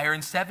Empire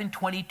in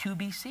 722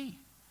 BC.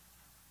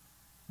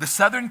 The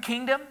southern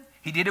kingdom,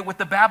 he did it with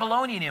the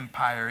Babylonian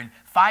Empire in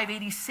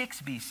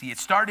 586 BC. It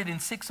started in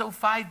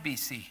 605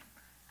 BC.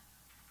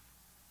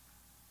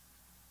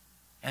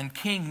 And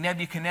King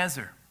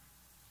Nebuchadnezzar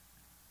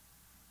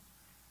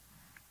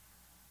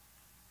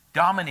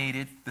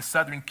dominated the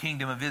southern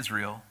kingdom of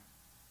Israel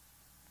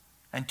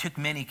and took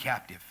many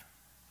captive.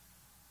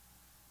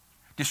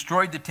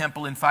 Destroyed the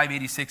temple in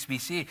 586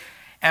 BC.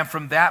 And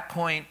from that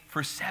point,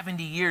 for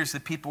 70 years, the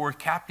people were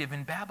captive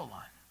in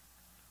Babylon.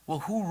 Well,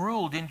 who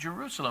ruled in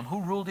Jerusalem?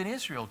 Who ruled in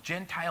Israel?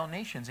 Gentile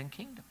nations and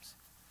kingdoms.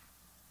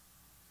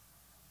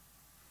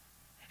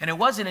 And it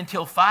wasn't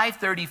until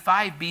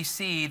 535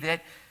 BC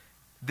that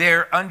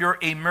they're under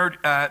a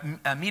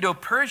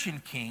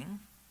Medo-Persian king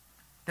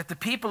that the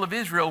people of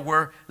Israel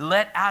were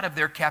let out of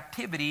their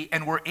captivity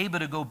and were able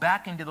to go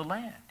back into the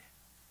land.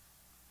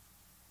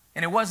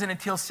 And it wasn't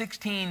until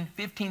 15,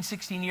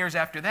 16 years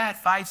after that,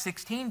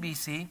 516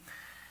 BC,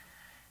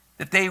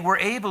 that they were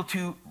able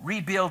to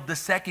rebuild the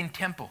second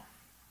temple.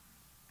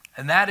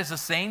 And that is the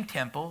same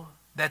temple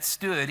that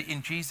stood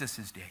in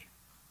Jesus' day.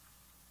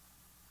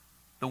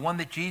 The one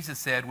that Jesus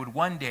said would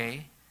one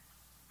day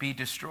be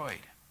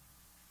destroyed.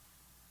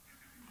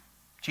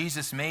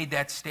 Jesus made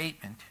that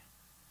statement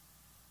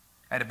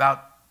at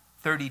about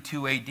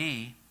 32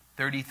 AD,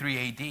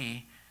 33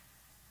 AD,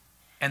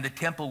 and the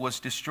temple was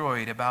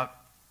destroyed about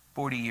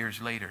 40 years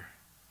later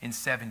in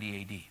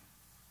 70 AD.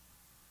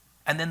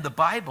 And then the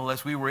Bible,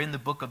 as we were in the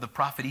book of the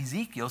prophet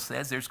Ezekiel,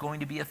 says there's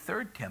going to be a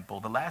third temple.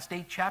 The last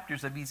 8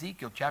 chapters of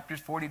Ezekiel, chapters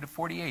 40 to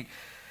 48,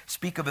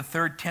 speak of a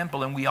third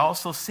temple. And we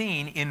also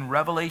seen in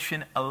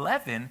Revelation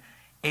 11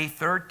 a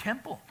third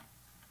temple.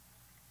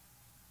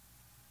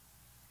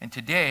 And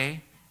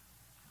today,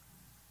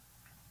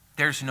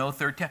 there's no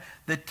third temple.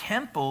 The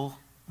temple,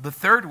 the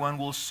third one,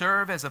 will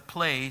serve as a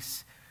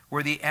place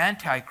where the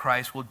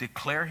Antichrist will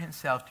declare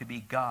himself to be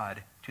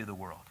God to the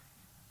world.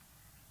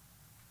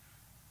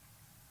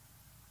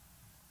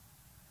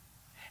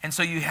 And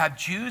so you have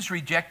Jews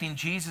rejecting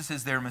Jesus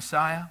as their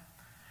Messiah.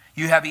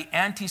 You have the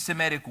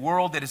anti-Semitic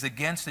world that is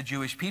against the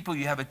Jewish people.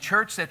 You have a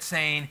church that's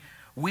saying,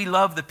 we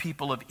love the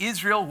people of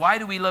Israel. Why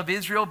do we love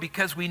Israel?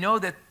 Because we know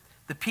that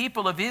the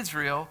people of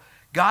Israel,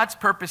 God's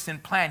purpose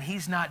and plan,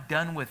 he's not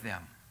done with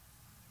them.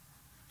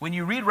 When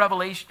you read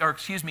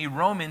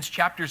Romans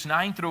chapters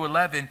 9 through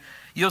 11,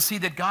 you'll see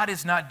that God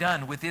is not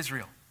done with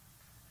Israel.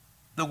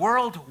 The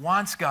world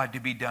wants God to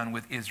be done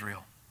with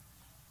Israel.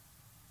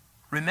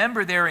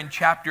 Remember there in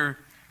chapter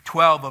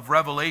 12 of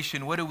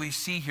Revelation, what do we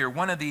see here?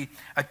 One of the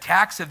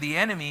attacks of the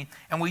enemy,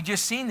 and we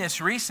just seen this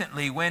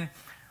recently when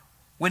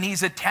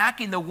he's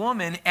attacking the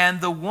woman,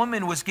 and the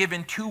woman was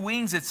given 2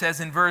 wings, it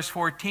says in verse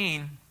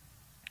 14,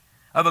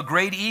 of a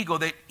great eagle,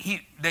 that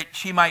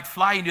she might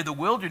fly into the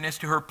wilderness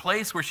to her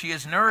place where she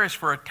is nourished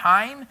for a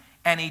time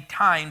and a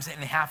times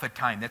and half a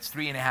time. That's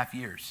 3.5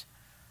 years.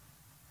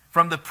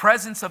 From the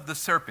presence of the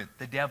serpent,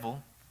 the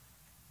devil.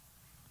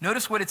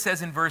 Notice what it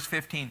says in verse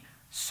 15.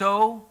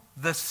 So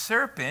the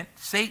serpent,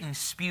 Satan,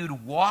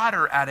 spewed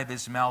water out of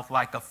his mouth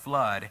like a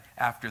flood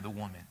after the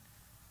woman.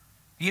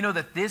 You know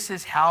that this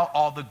is how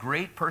all the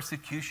great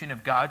persecution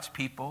of God's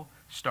people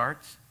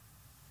starts?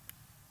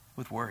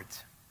 With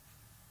words.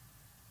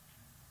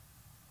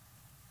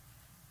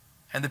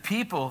 And the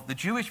people, the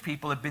Jewish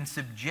people, have been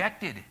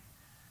subjected.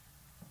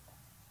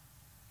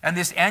 And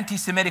this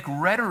anti-Semitic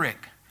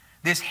rhetoric,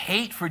 this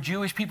hate for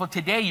Jewish people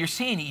today, you're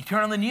seeing it. You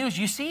turn on the news,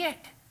 you see it.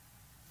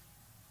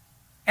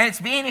 And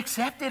it's being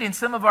accepted in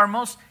some of our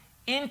most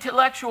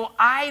intellectual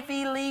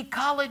Ivy League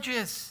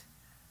colleges.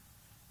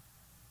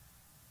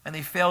 And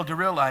they fail to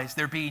realize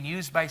they're being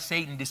used by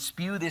Satan to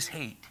spew this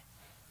hate.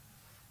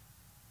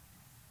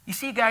 You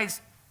see,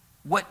 guys,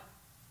 what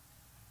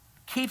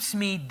keeps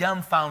me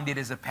dumbfounded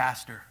as a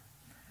pastor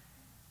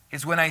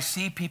is when I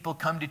see people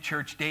come to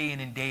church day in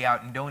and day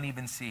out and don't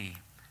even see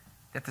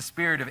that the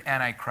spirit of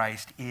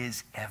Antichrist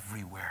is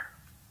everywhere.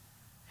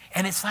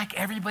 And it's like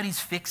everybody's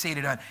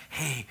fixated on,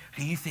 hey,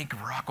 do you think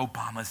Barack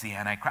Obama's the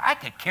Antichrist? I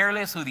could care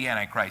less who the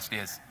Antichrist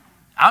is.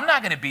 I'm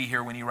not going to be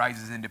here when he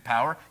rises into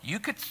power. You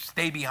could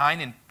stay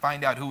behind and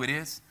find out who it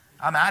is.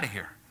 I'm out of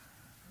here.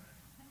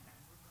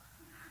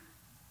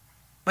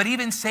 But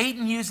even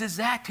Satan uses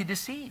that to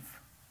deceive.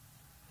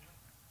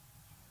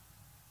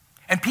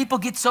 And people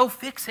get so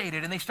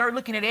fixated and they start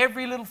looking at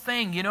every little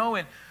thing, you know,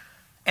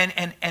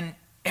 and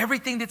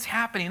everything that's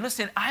happening.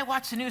 Listen, I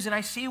watch the news and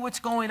I see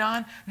what's going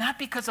on, not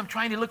because I'm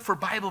trying to look for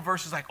Bible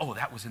verses like, oh,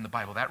 that was in the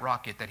Bible. That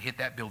rocket that hit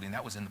that building,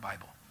 that was in the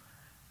Bible.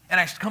 And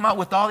I come out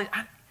with all these.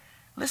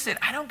 Listen,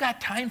 I don't got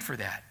time for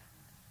that.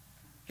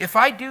 If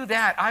I do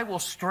that, I will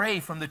stray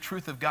from the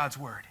truth of God's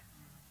word.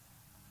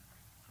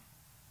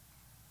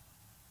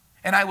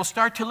 And I will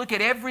start to look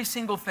at every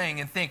single thing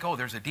and think, oh,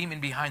 there's a demon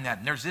behind that,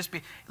 and there's this.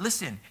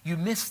 Listen, you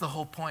miss the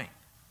whole point.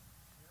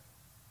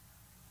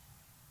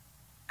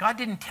 God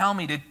didn't tell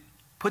me to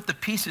put the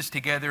pieces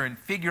together and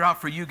figure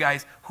out for you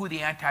guys who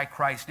the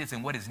Antichrist is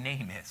and what his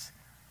name is.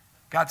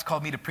 God's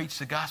called me to preach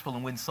the gospel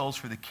and win souls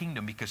for the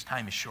kingdom because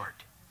time is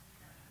short.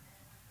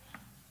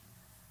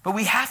 But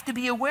we have to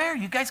be aware.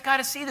 You guys got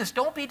to see this.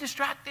 Don't be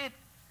distracted.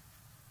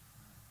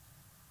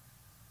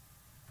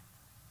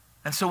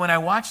 And so when I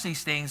watch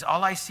these things,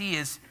 all I see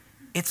is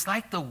it's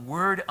like the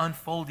word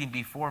unfolding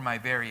before my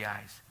very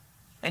eyes.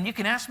 And you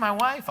can ask my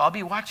wife. I'll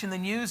be watching the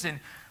news and,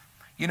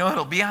 you know,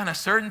 it'll be on a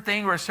certain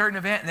thing or a certain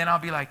event. And then I'll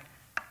be like,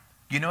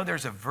 you know,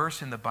 there's a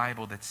verse in the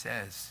Bible that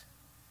says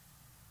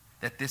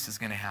that this is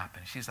going to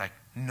happen. She's like,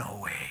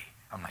 no way.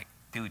 I'm like,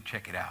 dude,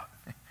 check it out.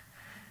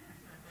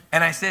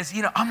 And I says,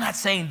 you know, I'm not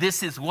saying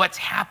this is what's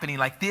happening.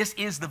 Like, this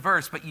is the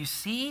verse. But you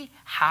see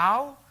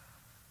how?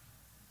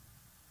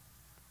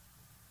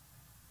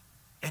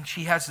 And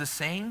she has the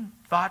same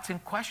thoughts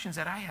and questions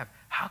that I have.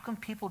 How come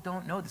people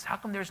don't know this? How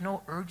come there's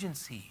no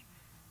urgency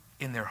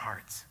in their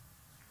hearts?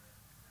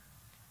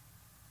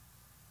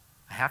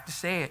 I have to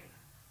say it,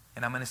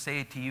 and I'm going to say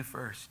it to you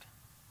first.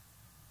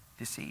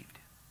 Deceived.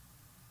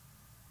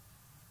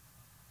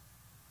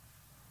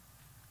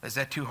 Is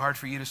that too hard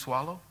for you to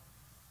swallow?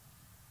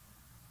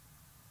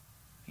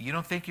 You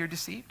don't think you're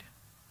deceived?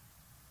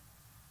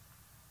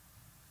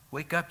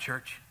 Wake up,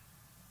 church.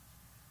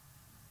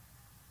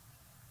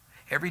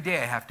 Every day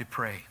I have to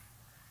pray.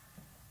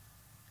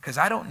 Because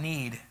I don't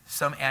need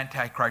some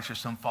antichrist or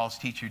some false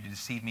teacher to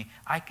deceive me.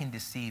 I can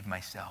deceive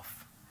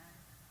myself.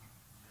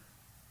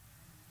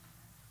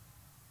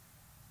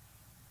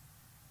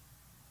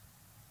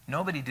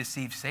 Nobody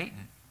deceived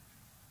Satan.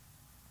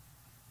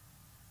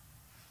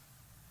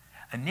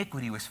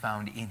 Iniquity was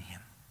found in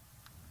him.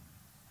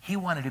 He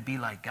wanted to be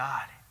like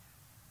God.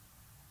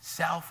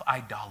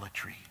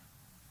 Self-idolatry.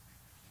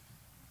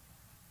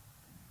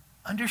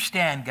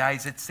 Understand,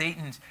 guys, that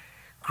Satan's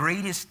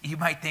greatest, you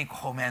might think,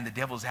 oh man, the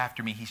devil's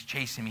after me. He's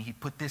chasing me. He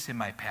put this in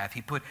my path.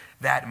 He put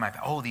that in my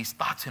path. Oh, these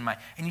thoughts in my,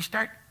 and you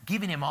start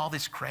giving him all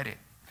this credit.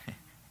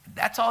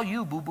 That's all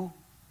you, boo-boo.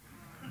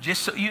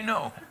 Just so you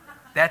know.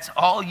 That's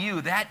all you.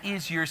 That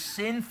is your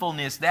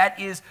sinfulness. That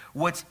is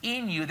what's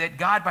in you that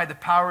God, by the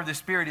power of the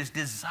Spirit, is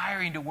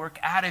desiring to work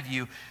out of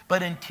you.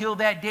 But until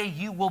that day,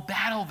 you will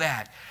battle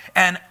that.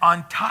 And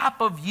on top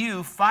of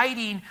you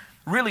fighting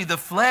really the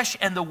flesh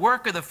and the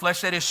work of the flesh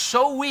that is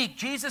so weak,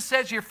 Jesus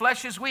says your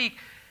flesh is weak,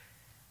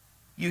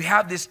 you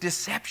have this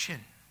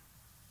deception.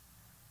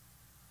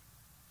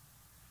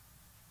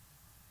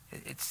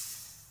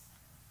 It's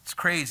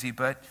crazy,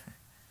 but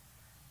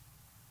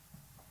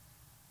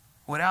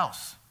what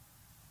else?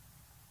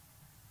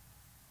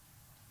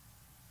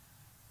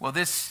 Well,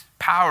 this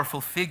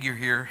powerful figure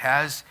here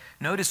has,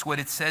 notice what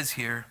it says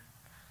here,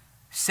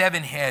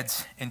 7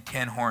 heads and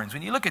 10 horns.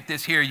 When you look at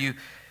this here,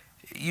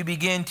 you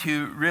begin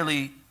to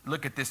really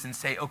look at this and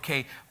say,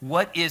 okay,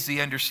 what is the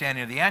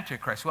understanding of the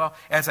Antichrist? Well,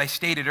 as I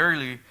stated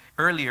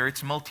earlier,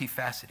 it's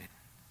multifaceted.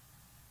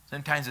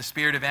 Sometimes the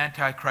spirit of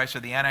Antichrist or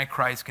the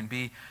Antichrist can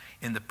be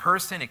in the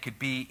person. It could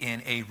be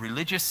in a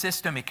religious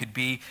system. It could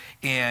be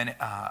in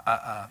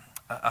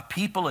a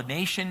people, a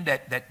nation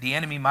that the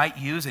enemy might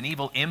use, an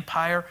evil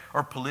empire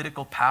or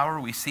political power.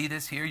 We see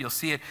this here. You'll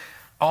see it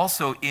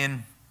also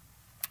in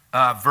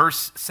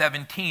verse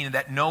 17,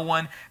 that no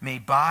one may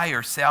buy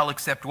or sell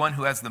except one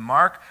who has the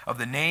mark of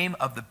the name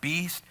of the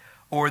beast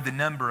or the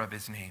number of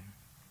his name.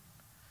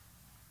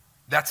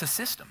 That's a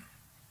system.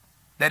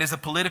 That is a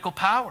political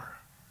power.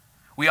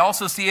 We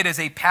also see it as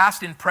a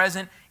past and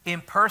present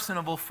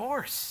impersonable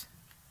force.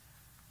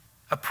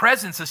 A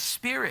presence, a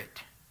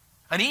spirit,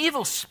 an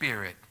evil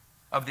spirit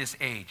of this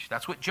age.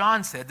 That's what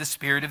John said, the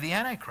spirit of the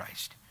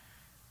Antichrist.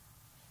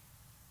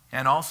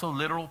 And also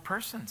literal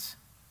persons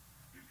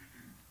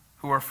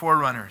who are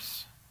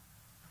forerunners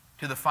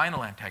to the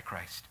final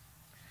Antichrist.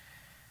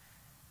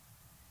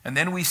 And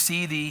then we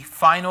see the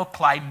final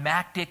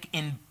climactic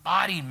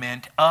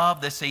embodiment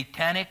of the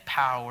satanic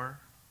power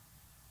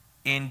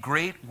in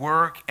great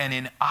work and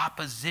in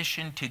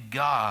opposition to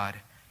God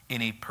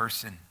in a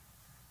person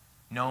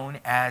known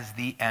as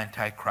the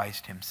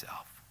Antichrist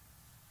himself.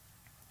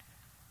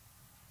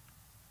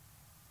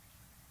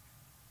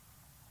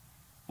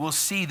 We'll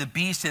see the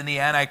beast and the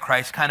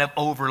Antichrist kind of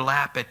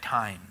overlap at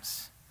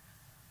times.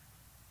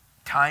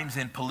 Times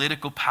in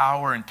political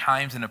power and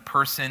times in a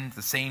person at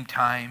the same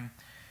time.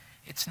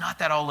 It's not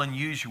that all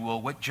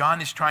unusual. What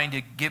John is trying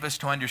to give us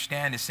to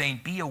understand is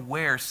saying, be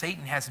aware,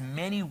 Satan has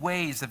many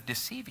ways of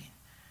deceiving.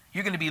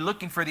 You're going to be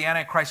looking for the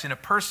Antichrist in a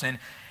person,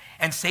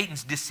 and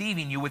Satan's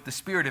deceiving you with the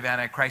spirit of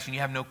Antichrist, and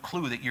you have no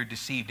clue that you're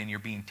deceived and you're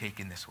being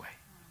taken this way.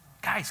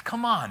 Guys,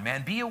 come on,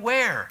 man, be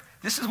aware.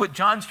 This is what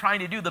John's trying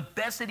to do the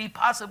best that he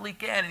possibly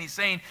can. And he's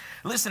saying,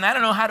 listen, I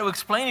don't know how to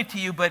explain it to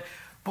you, but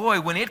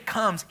boy, when it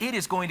comes, it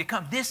is going to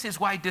come. This is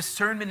why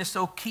discernment is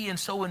so key and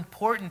so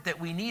important that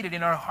we need it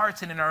in our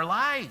hearts and in our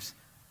lives.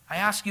 I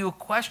ask you a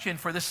question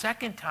for the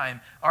second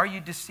time. Are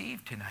you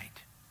deceived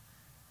tonight?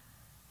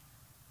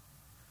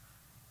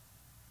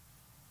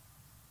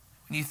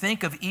 When you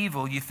think of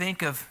evil, you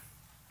think of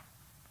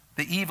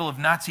the evil of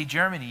Nazi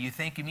Germany. You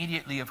think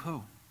immediately of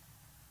who?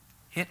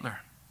 Hitler.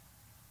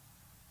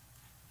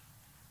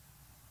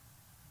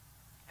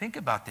 Think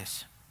about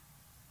this.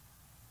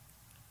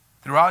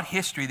 Throughout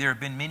history, there have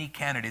been many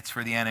candidates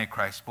for the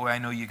Antichrist. Boy, I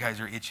know you guys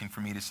are itching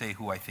for me to say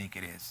who I think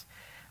it is.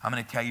 I'm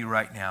going to tell you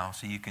right now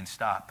so you can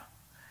stop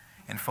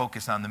and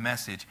focus on the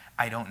message.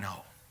 I don't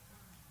know.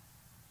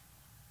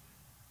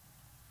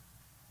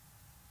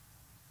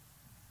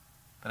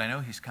 But I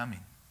know he's coming.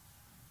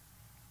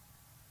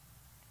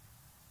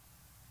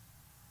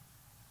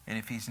 And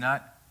if he's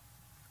not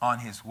on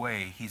his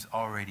way, he's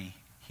already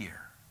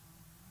here.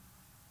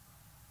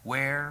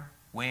 Where,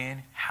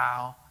 when,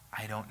 how,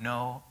 I don't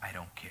know, I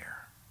don't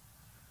care.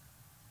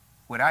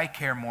 What I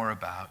care more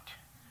about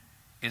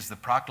is the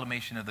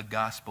proclamation of the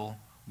gospel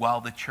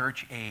while the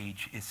church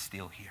age is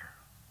still here.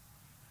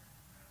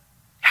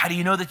 How do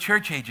you know the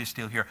church age is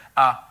still here?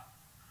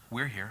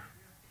 We're here.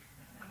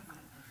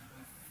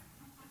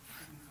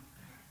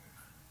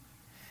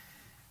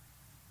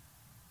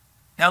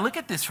 Now look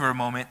at this for a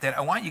moment that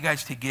I want you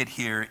guys to get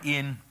here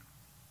in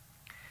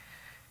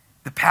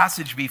the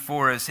passage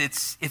before us.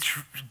 It's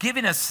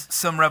giving us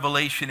some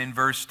revelation in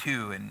verse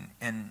 2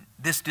 and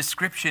this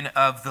description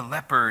of the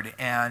leopard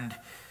and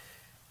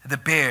the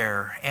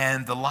bear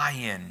and the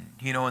lion,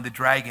 and the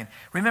dragon.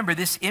 Remember,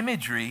 this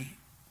imagery,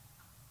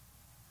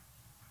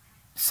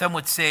 some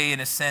would say in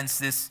a sense,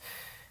 this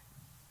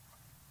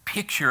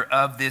picture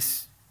of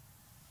this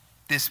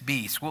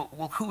beast.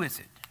 Well, who is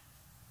it?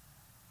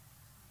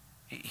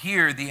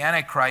 Here, the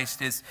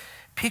Antichrist is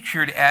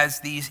pictured as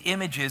these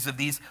images of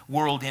these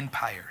world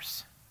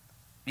empires.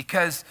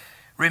 Because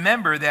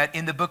remember that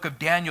in the book of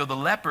Daniel, the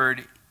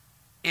leopard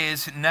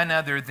is none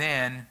other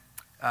than,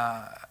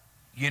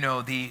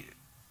 the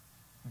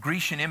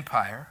Grecian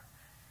Empire,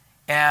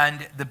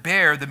 and the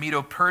bear, the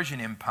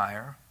Medo-Persian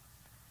Empire,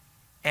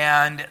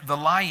 and the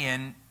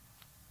lion,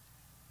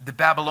 the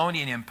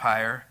Babylonian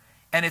Empire.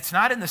 And it's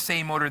not in the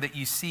same order that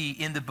you see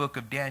in the book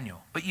of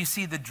Daniel. But you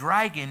see the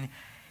dragon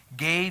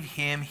gave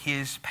him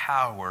his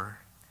power,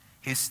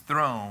 his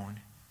throne,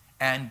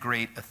 and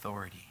great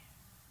authority.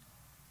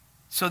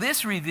 So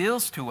this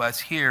reveals to us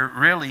here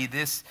really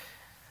this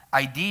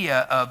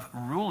idea of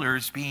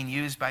rulers being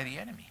used by the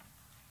enemy.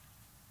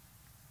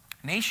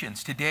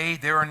 Nations. Today,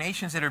 there are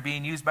nations that are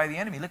being used by the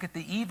enemy. Look at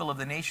the evil of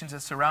the nations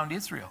that surround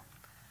Israel.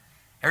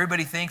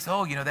 Everybody thinks,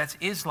 that's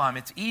Islam,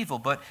 it's evil,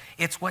 but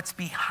it's what's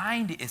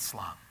behind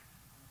Islam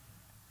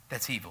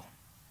that's evil.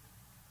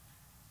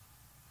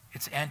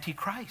 It's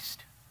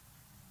Antichrist.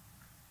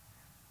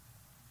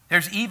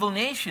 There's evil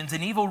nations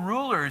and evil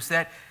rulers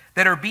that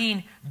are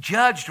being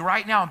judged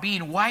right now,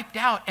 being wiped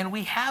out. And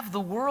we have the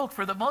world,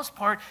 for the most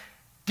part,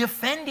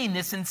 defending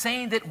this and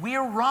saying that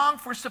we're wrong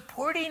for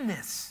supporting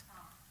this.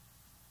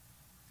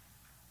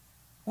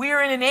 We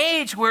are in an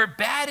age where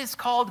bad is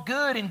called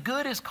good and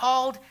good is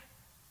called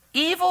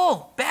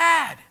evil,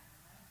 bad.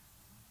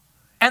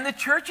 And the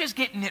church is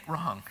getting it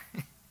wrong.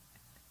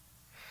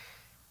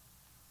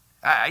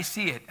 I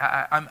see it.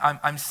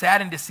 I'm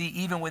saddened to see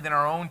even within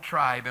our own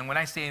tribe, and when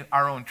I say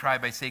our own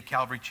tribe, I say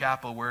Calvary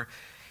Chapel, where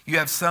you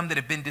have some that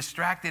have been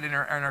distracted and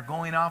are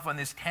going off on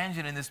this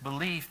tangent and this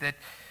belief that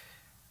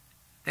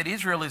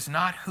Israel is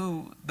not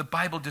who the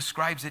Bible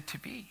describes it to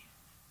be.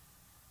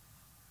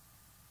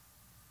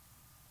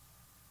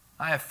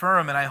 I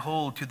affirm and I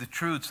hold to the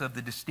truths of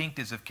the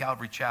distinctives of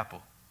Calvary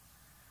Chapel.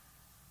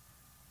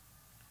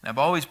 And I've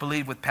always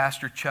believed what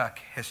Pastor Chuck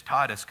has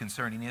taught us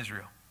concerning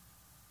Israel.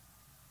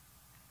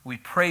 We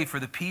pray for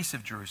the peace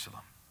of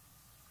Jerusalem.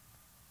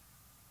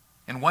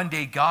 And one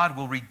day God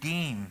will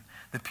redeem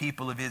the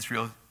people of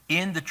Israel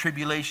in the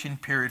tribulation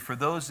period for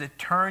those that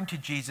turn to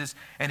Jesus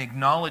and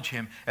acknowledge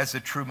him as the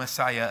true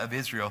Messiah of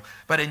Israel.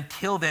 But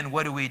until then,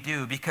 what do we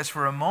do? Because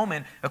for a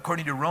moment,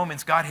 according to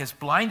Romans, God has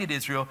blinded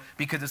Israel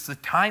because it's the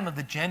time of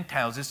the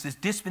Gentiles. It's this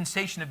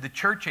dispensation of the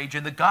church age,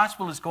 and the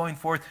gospel is going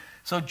forth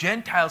so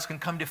Gentiles can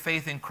come to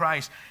faith in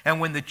Christ. And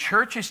when the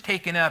church is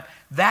taken up,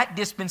 that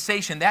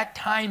dispensation, that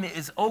time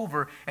is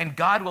over, and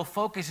God will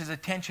focus his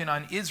attention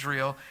on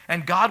Israel,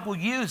 and God will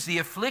use the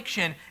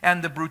affliction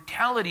and the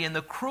brutality and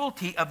the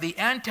cruelty of the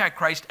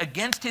Antichrist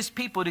against his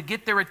people to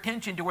get their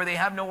attention to where they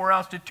have nowhere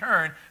else to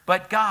turn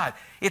but God.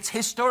 It's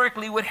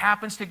historically what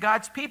happens to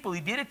God's people.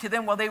 He did it to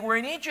them while they were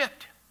in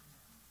Egypt.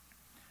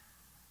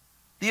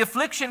 The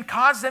affliction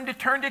caused them to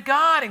turn to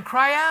God and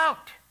cry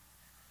out.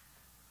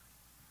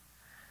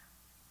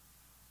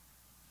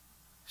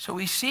 So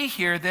we see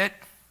here that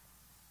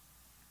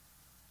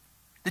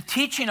the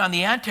teaching on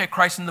the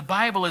Antichrist in the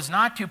Bible is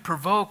not to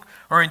provoke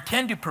or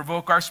intend to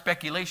provoke our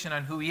speculation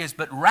on who he is,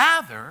 but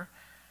rather,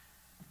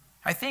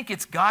 I think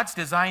it's God's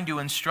design to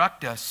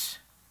instruct us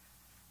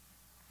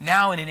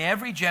now and in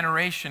every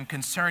generation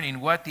concerning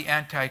what the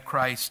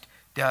Antichrist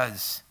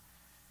does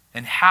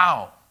and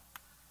how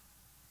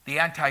the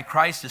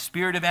Antichrist, the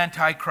spirit of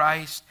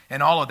Antichrist,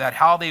 and all of that,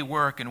 how they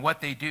work and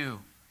what they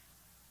do.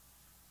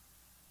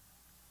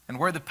 And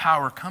where the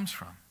power comes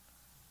from.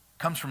 It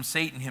comes from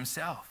Satan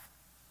himself.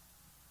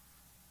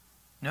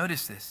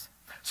 Notice this.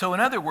 So in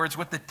other words,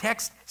 what the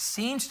text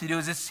seems to do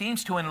is it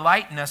seems to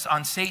enlighten us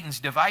on Satan's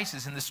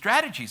devices and the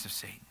strategies of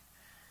Satan.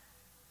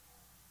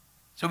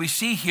 So we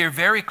see here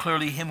very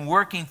clearly him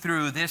working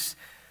through these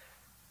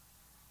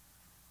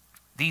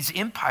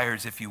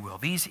empires, if you will,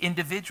 these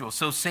individuals.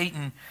 So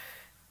Satan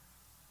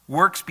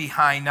works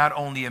behind not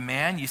only a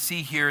man. You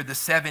see here the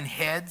 7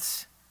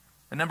 heads.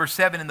 The number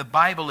 7 in the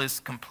Bible is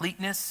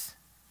completeness.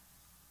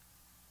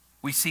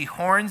 We see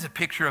horns, a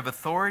picture of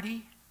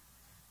authority.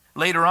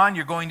 Later on,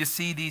 you're going to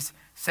see these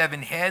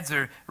 7 heads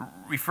are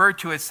referred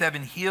to as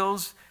 7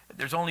 hills.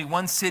 There's only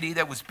one city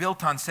that was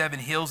built on 7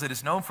 hills that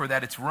is known for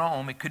that. It's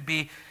Rome. It could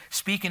be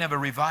speaking of a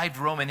revived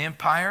Roman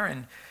Empire.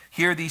 And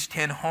here these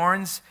 10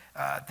 horns,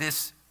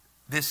 this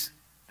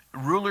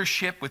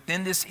rulership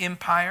within this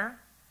empire.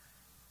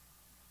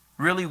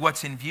 Really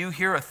what's in view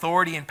here,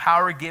 authority and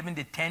power given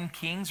to 10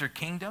 kings or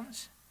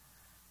kingdoms.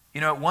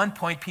 You know, at one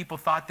point people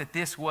thought that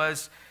this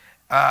was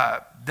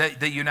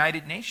the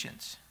United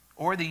Nations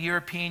or the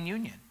European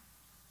Union,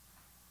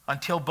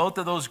 until both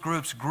of those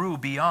groups grew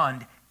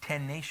beyond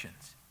 10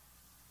 nations.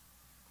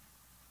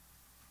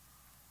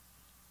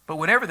 But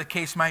whatever the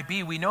case might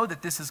be, we know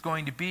that this is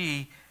going to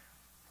be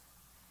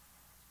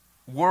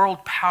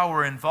world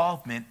power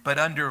involvement, but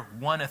under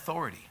one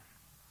authority.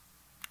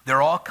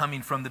 They're all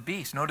coming from the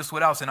beast. Notice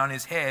what else? And on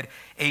his head,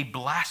 a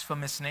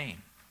blasphemous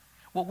name.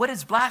 Well, what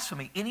is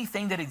blasphemy?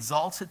 Anything that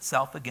exalts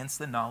itself against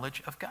the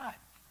knowledge of God.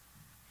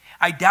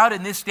 I doubt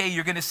in this day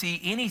you're going to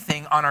see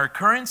anything on our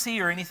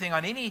currency or anything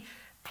on any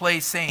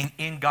place saying,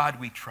 "In God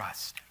we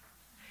trust."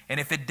 And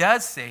if it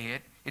does say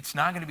it, it's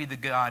not going to be the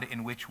God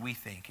in which we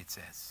think it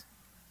says.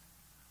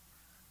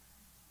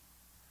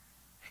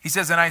 He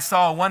says, and I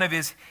saw one of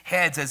his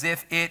heads as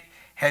if it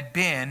had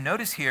been,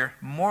 notice here,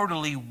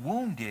 mortally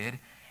wounded,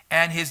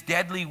 and his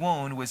deadly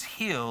wound was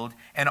healed,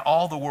 and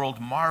all the world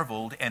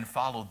marveled and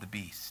followed the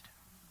beast.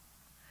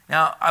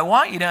 Now, I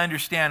want you to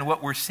understand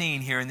what we're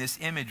seeing here in this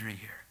imagery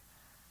here.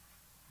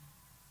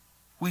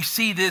 We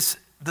see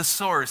the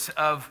source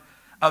of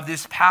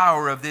this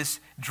power, of this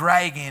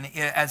dragon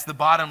as the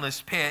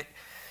bottomless pit.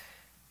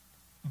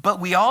 But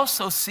we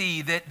also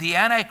see that the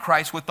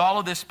Antichrist, with all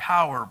of this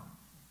power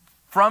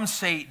from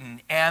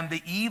Satan and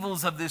the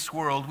evils of this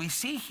world, we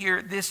see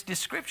here this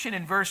description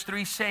in verse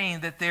 3 saying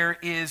that there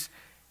is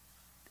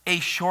a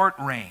short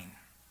reign.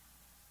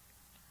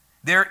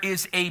 There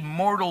is a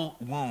mortal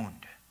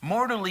wound.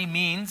 Mortally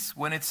means,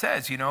 when it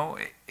says,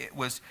 it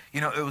was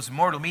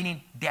mortal,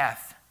 meaning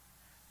death.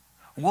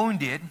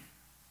 Wounded,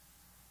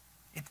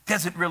 it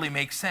doesn't really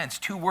make sense.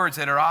 2 words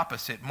that are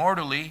opposite.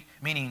 Mortally,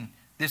 meaning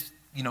this,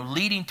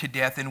 leading to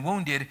death, and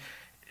wounded,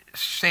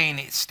 saying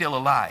it's still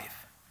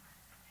alive.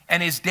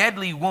 And his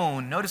deadly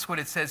wound, notice what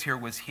it says here,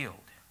 was healed.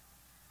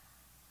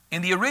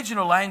 In the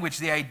original language,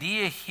 the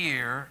idea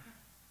here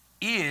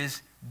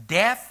is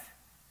death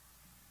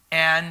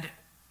and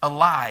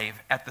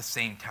alive at the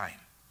same time.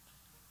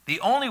 The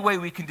only way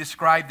we can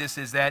describe this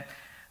is that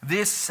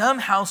this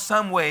somehow,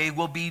 some way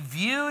will be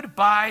viewed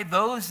by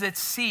those that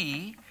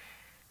see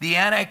the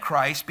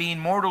Antichrist being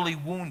mortally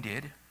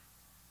wounded.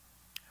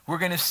 We're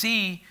going to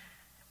see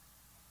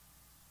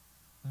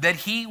that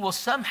he will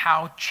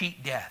somehow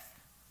cheat death.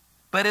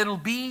 But it'll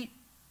be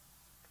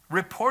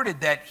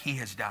reported that he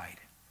has died.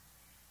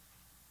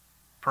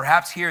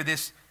 Perhaps here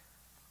this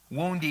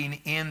wounding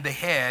in the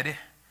head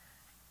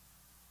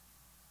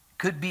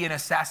could be an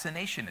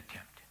assassination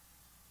attempt.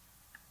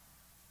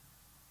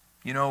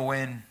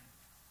 When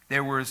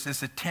there was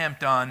this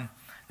attempt on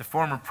the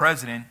former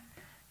president,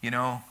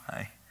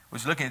 I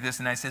was looking at this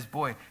and I says,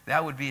 boy,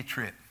 that would be a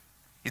trip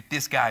if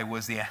this guy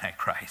was the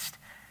Antichrist.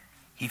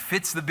 He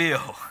fits the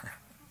bill.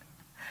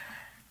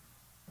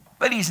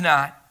 But he's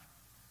not.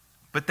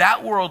 But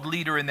that world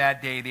leader in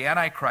that day, the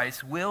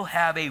Antichrist, will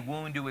have a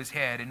wound to his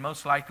head, and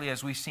most likely,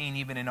 as we've seen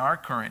even in our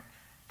current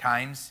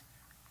times,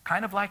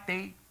 kind of like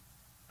they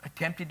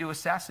attempted to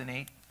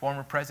assassinate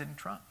former President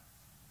Trump.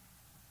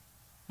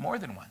 More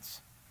than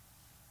once.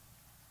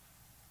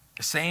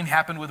 The same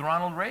happened with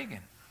Ronald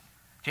Reagan.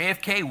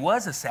 JFK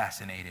was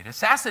assassinated.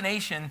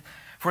 Assassination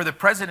for the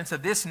presidents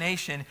of this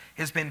nation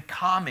has been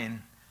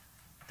common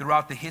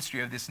throughout the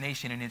history of this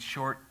nation in its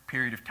short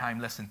period of time,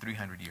 less than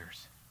 300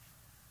 years.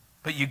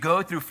 But you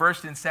go through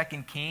 1st and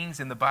 2nd Kings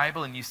in the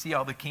Bible and you see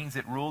all the kings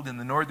that ruled in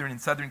the northern and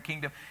southern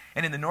kingdom.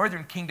 And in the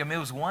northern kingdom, it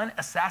was one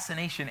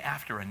assassination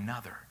after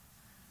another.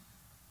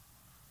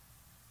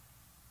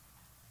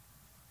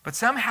 But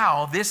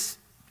somehow this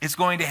is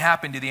going to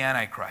happen to the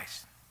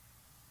Antichrist.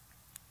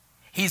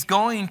 He's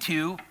going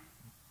to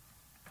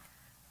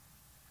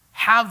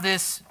have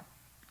this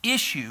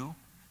issue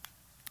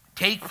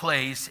take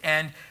place,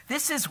 and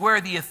this is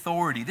where the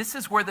authority, this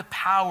is where the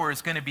power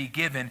is going to be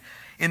given,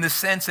 in the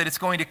sense that it's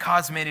going to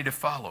cause many to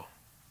follow.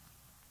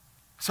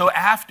 So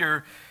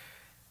after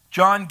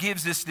John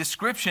gives this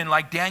description,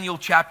 like Daniel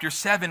chapter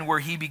 7, where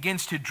he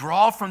begins to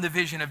draw from the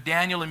vision of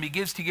Daniel and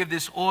begins to give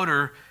this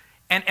order.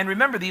 And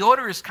remember, the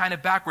order is kind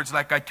of backwards,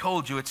 like I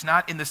told you. It's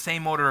not in the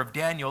same order of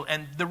Daniel.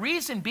 And the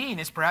reason being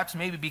is perhaps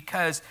maybe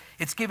because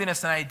it's giving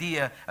us an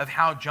idea of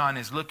how John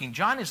is looking.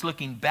 John is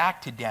looking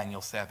back to Daniel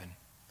 7.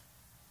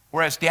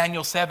 Whereas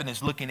Daniel 7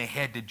 is looking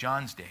ahead to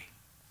John's day.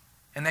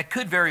 And that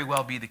could very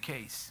well be the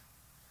case.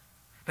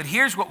 But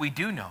here's what we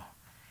do know,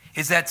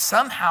 is that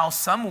somehow,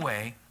 some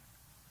way,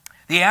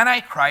 the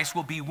Antichrist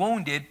will be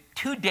wounded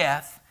to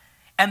death,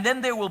 and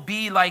then there will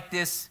be like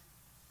this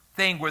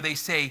thing where they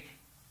say,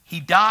 he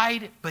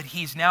died, but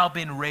he's now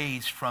been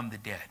raised from the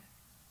dead.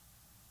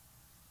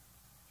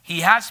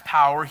 He has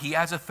power, he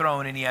has a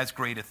throne, and he has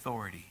great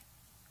authority.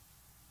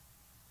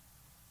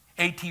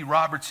 A.T.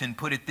 Robertson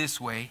put it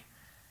this way: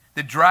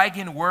 the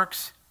dragon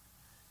works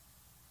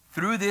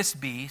through this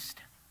beast.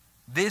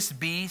 This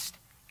beast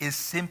is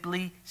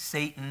simply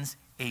Satan's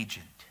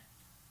agent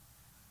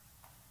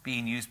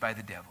being used by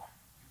the devil.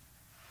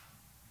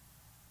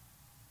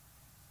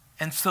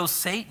 And so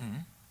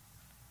Satan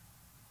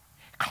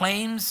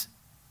claims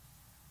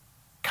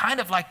kind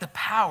of like the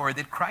power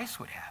that Christ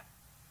would have.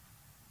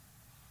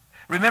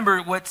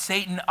 Remember what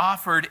Satan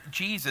offered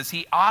Jesus.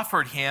 He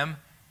offered him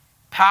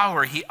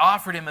power. He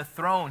offered him a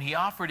throne. He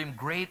offered him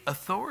great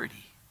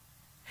authority.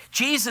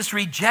 Jesus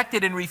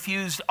rejected and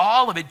refused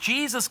all of it.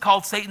 Jesus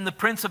called Satan the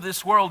prince of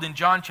this world in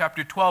John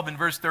chapter 12 and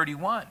verse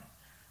 31.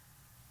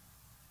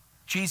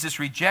 Jesus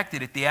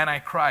rejected it. The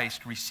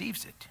Antichrist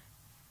receives it.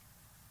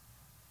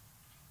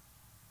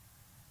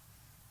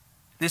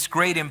 This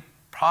great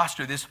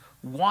impostor, this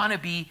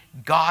wannabe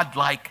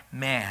godlike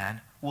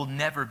man, will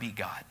never be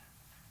God.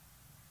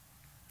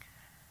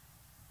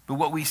 But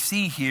what we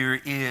see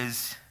here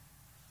is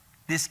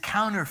this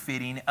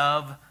counterfeiting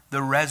of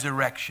the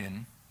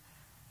resurrection,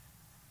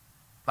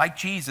 like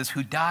Jesus,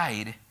 who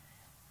died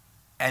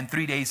and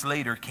 3 days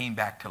later came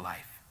back to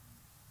life.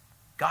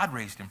 God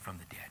raised him from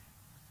the dead.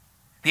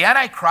 The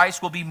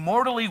Antichrist will be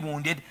mortally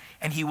wounded,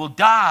 and he will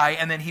die,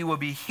 and then he will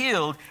be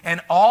healed,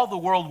 and all the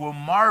world will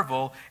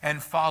marvel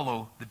and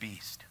follow the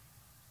beast.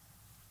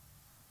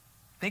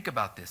 Think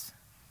about this.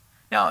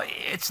 Now,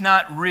 it's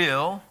not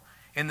real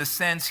in the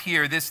sense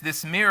here.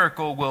 This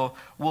miracle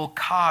will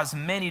cause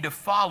many to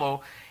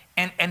follow.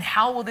 And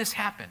how will this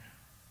happen?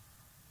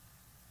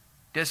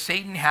 Does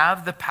Satan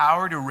have the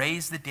power to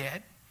raise the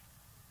dead?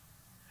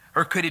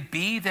 Or could it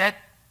be that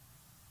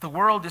the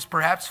world is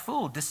perhaps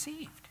fooled,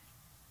 deceived?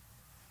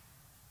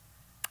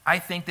 I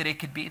think that it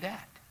could be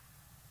that.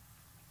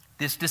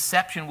 This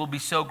deception will be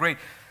so great.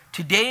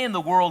 Today in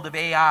the world of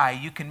AI,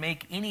 you can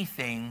make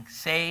anything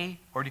say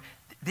or do.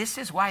 This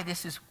is why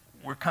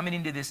we're coming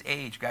into this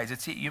age,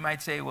 guys. You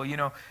might say, well,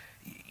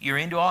 you're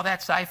into all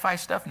that sci-fi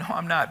stuff. No,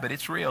 I'm not, but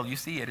it's real. You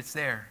see it. It's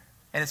there.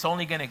 And it's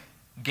only going to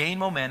gain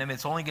momentum.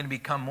 It's only going to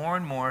become more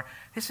and more.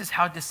 This is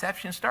how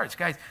deception starts.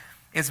 Guys,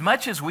 as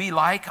much as we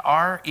like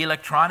our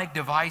electronic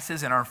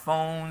devices and our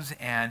phones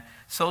and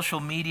social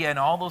media and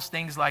all those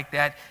things like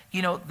that,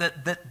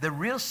 the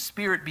real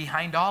spirit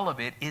behind all of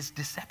it is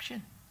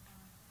deception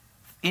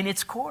in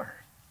its core.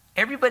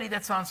 Everybody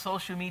that's on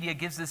social media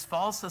gives this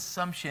false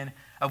assumption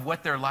of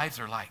what their lives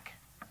are like.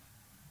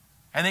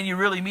 And then you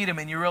really meet them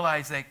and you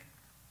realize that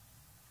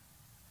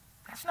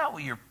that's not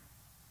what your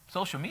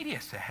social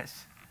media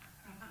says.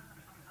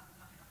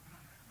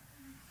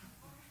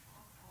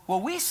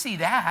 Well, we see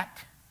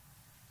that.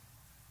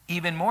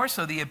 Even more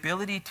so, the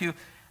ability to,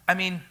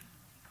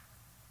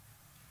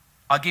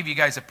 I'll give you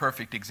guys a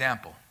perfect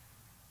example.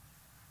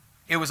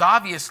 It was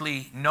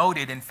obviously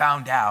noted and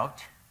found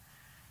out,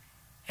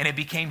 and it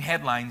became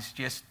headlines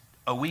just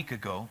a week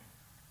ago,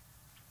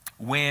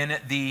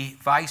 when the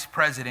vice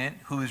president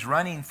who is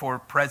running for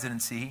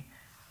presidency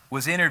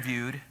was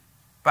interviewed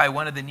by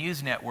one of the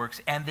news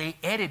networks, and they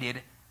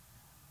edited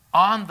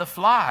on the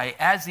fly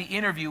as the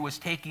interview was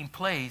taking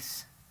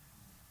place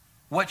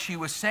what she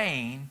was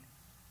saying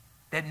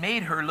that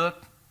made her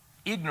look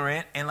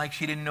ignorant and like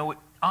she didn't know it.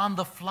 On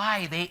the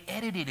fly, they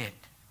edited it.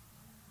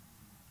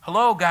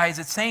 Hello, guys,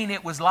 it's saying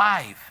it was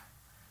live.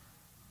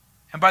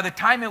 And by the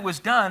time it was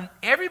done,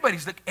 everybody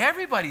is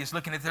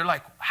looking at it. They're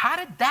like, how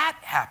did that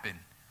happen?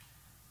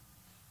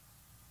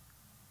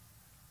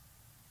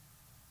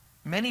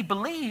 Many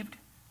believed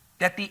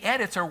that the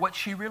edits are what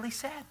she really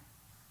said.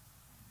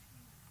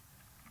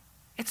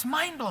 It's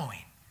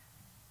mind-blowing.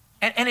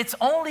 And it's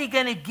only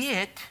going to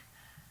get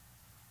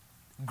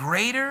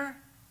greater.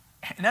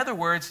 In other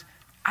words,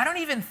 I don't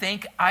even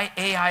think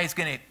AI is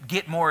going to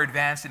get more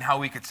advanced in how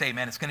we could say,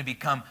 man, it's going to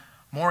become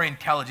more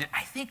intelligent.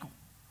 I think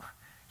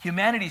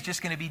humanity is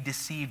just going to be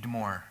deceived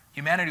more.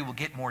 Humanity will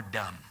get more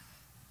dumb.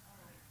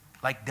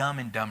 Like Dumb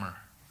and Dumber.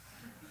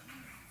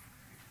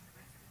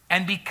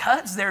 And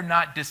because they're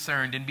not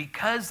discerned, and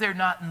because they're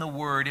not in the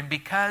Word, and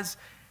because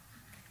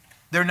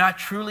they're not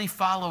truly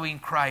following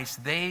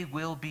Christ, they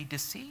will be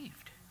deceived.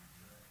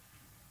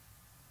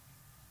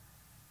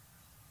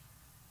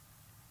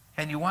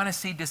 And you want to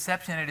see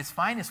deception at its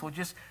finest, well,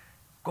 just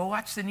go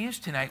watch the news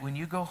tonight when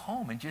you go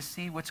home and just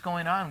see what's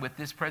going on with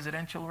this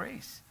presidential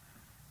race.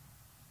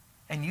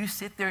 And you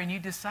sit there and you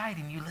decide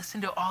and you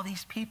listen to all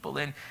these people,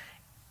 and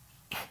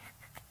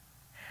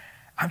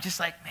I'm just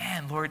like,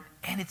 man, Lord,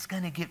 and it's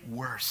going to get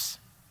worse.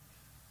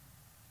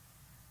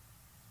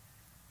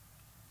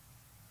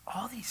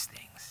 All these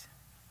things.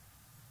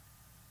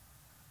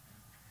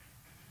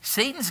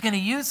 Satan's going to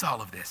use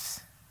all of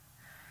this.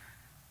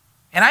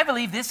 And I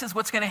believe this is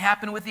what's going to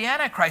happen with the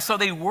Antichrist. So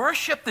they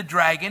worship the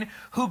dragon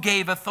who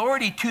gave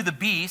authority to the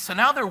beast. So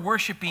now they're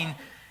worshiping,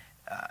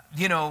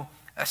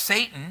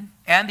 Satan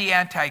and the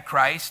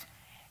Antichrist.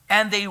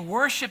 And they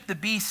worship the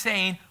beast,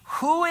 saying,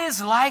 who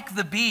is like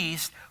the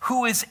beast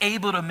who is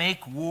able to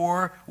make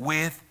war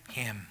with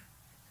him?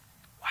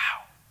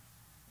 Wow.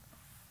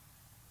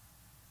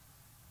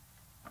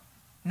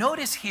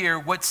 Notice here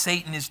what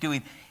Satan is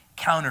doing.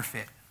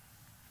 Counterfeit.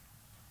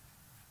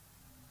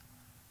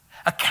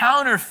 A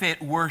counterfeit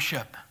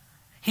worship.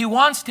 He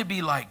wants to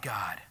be like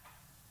God.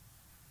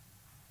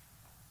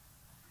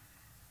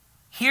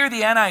 Here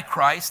the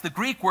Antichrist, the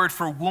Greek word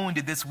for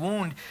wounded, this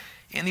wound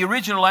in the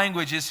original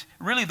language is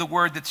really the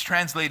word that's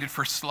translated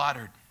for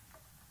slaughtered.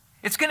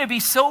 It's going to be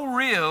so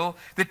real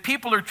that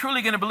people are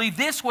truly going to believe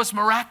this was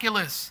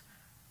miraculous.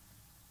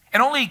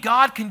 And only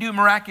God can do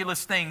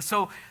miraculous things.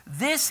 So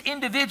this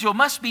individual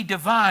must be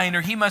divine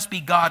or he must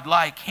be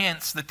God-like,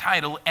 hence the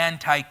title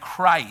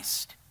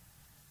Antichrist.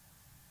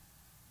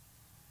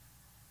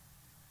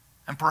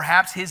 And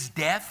perhaps his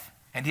death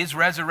and his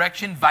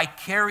resurrection,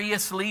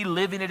 vicariously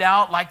living it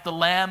out like the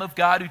Lamb of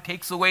God who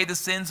takes away the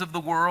sins of the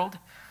world.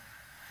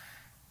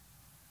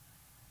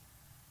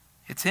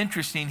 It's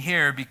interesting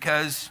here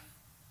because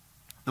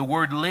the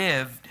word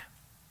lived,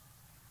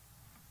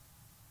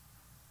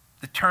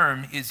 the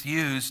term is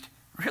used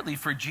really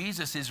for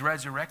Jesus'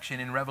 resurrection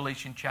in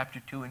Revelation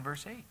chapter 2 and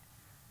verse 8.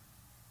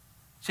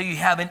 So you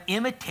have an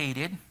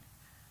imitated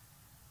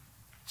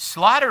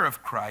slaughter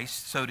of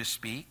Christ, so to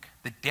speak,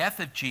 the death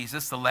of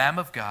Jesus, the Lamb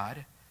of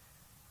God.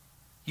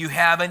 You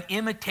have an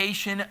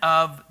imitation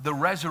of the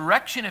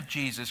resurrection of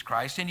Jesus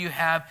Christ, and you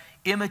have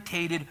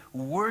imitated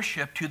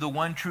worship to the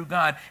one true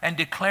God and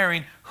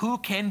declaring who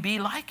can be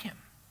like him.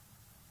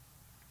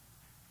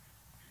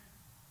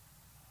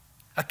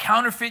 A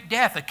counterfeit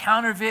death, a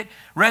counterfeit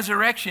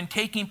resurrection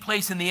taking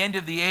place in the end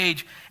of the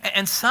age.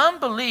 And some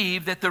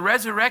believe that the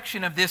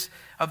resurrection of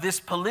this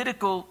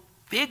political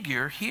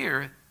figure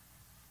here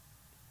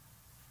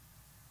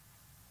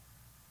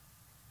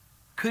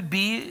could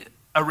be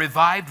a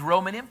revived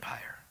Roman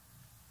Empire.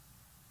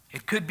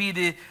 It could be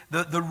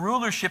the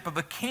rulership of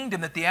a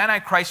kingdom that the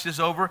Antichrist is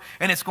over,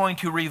 and it's going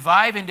to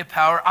revive into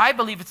power. I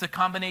believe it's a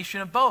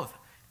combination of both.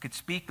 It could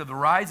speak of the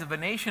rise of a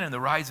nation and the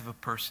rise of a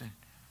person.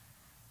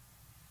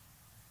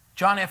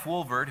 John F.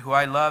 Woolvard, who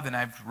I love, and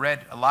I've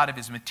read a lot of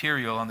his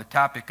material on the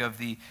topic of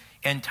the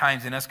end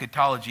times and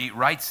eschatology,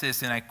 writes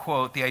this, and I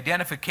quote, "The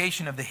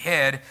identification of the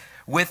head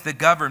with the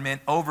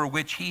government over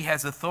which he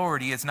has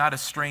authority is not a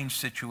strange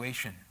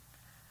situation.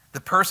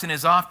 The person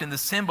is often the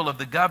symbol of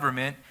the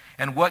government,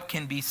 and what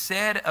can be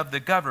said of the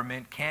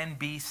government can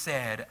be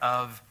said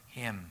of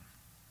him."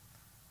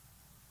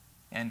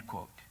 End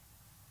quote.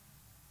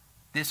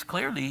 This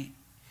clearly,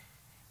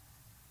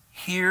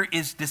 here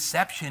is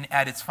deception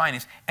at its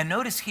finest. And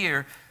notice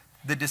here,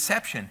 the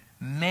deception,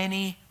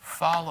 many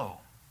follow.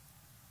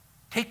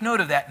 Take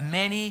note of that,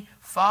 many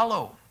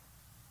follow.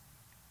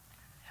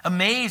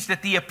 Amazed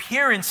at the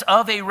appearance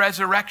of a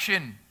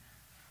resurrection,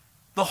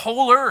 the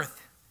whole earth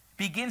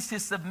begins to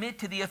submit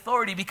to the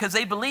authority because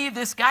they believe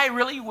this guy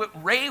really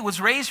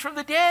was raised from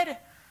the dead.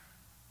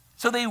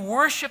 So they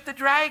worship the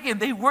dragon.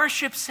 They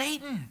worship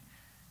Satan.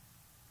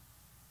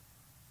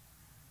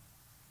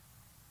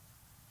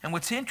 And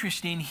what's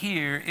interesting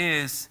here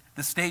is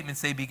the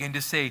statements they begin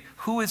to say.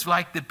 Who is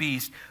like the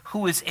beast?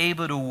 Who is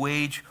able to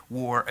wage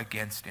war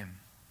against him?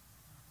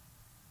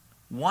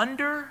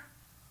 Wonder.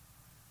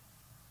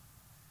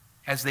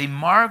 As they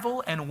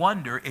marvel and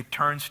wonder, it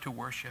turns to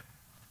worship.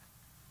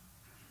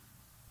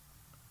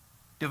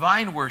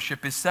 Divine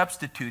worship is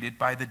substituted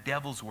by the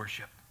devil's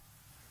worship.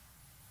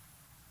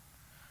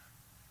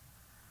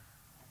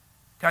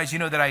 Guys, you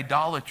know that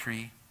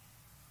idolatry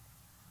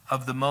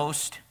of the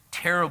most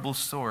terrible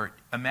sort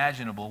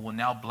imaginable will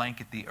now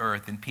blanket the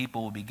earth, and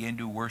people will begin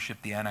to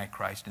worship the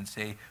Antichrist and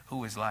say,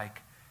 who is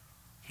like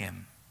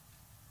him?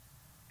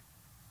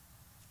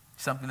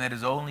 Something that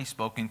is only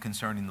spoken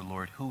concerning the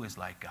Lord. Who is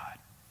like God?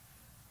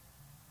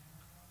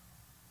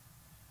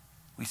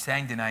 We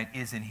sang tonight,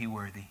 isn't he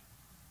worthy?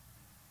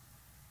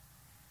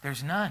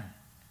 There's none.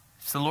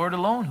 It's the Lord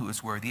alone who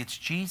is worthy. It's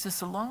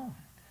Jesus alone.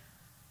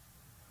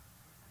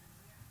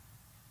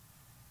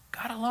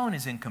 God alone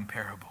is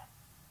incomparable.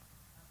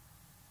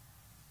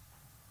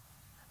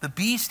 The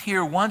beast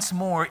here once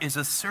more is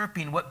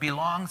usurping what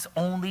belongs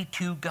only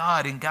to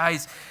God. And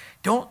guys,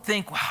 don't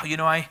think,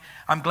 wow,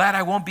 I'm glad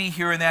I won't be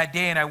here in that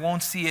day and I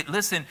won't see it.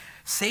 Listen,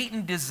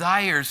 Satan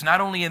desires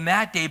not only in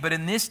that day, but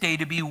in this day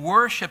to be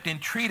worshiped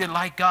and treated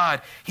like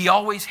God. He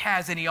always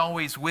has and he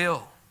always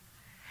will.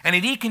 And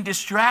if he can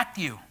distract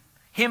you,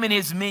 him and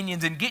his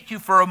minions, and get you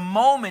for a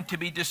moment to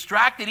be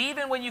distracted,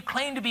 even when you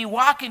claim to be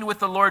walking with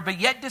the Lord, but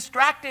yet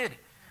distracted,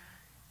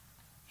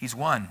 he's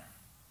won.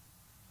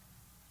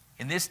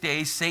 In this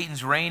day,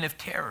 Satan's reign of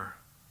terror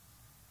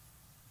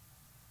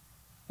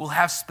will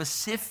have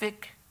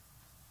specific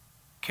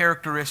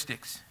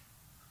characteristics.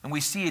 And we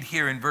see it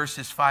here in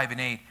verses 5 and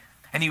 8.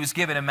 And he was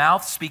given a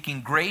mouth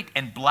speaking great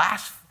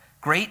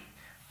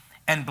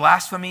and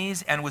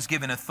blasphemies, and was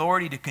given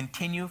authority to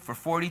continue for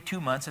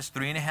 42 months, that's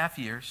 3.5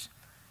 years.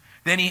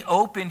 Then he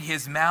opened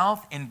his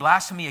mouth in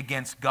blasphemy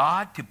against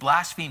God, to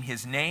blaspheme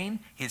his name,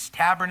 his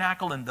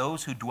tabernacle, and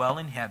those who dwell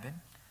in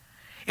heaven.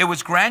 It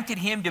was granted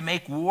him to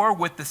make war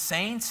with the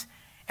saints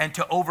and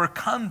to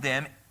overcome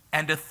them,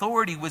 and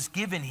authority was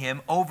given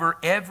him over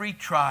every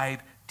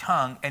tribe,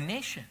 tongue, and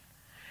nation.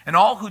 And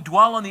all who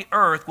dwell on the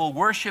earth will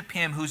worship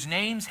him, whose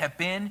names have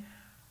been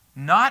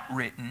not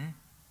written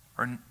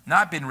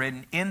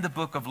in the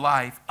book of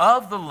life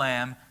of the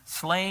Lamb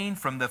slain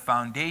from the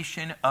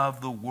foundation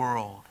of the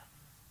world.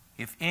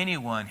 If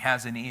anyone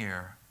has an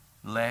ear,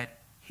 let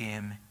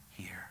him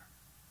hear.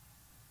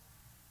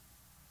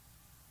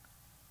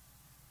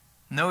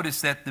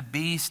 Notice that the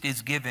beast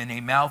is given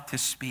a mouth to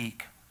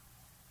speak.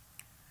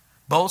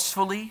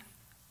 Boastfully,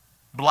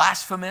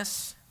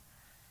 blasphemous.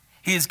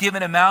 He is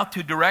given a mouth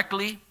to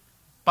directly,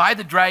 by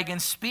the dragon,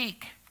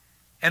 speak.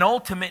 And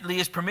ultimately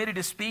is permitted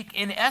to speak,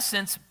 in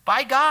essence,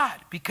 by God,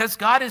 because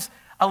God is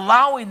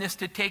allowing this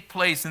to take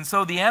place. And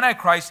so the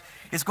Antichrist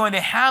is going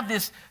to have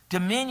this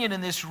dominion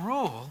and this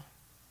rule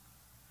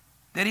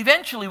that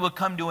eventually will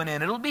come to an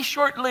end. It'll be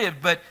short-lived,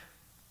 but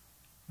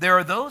there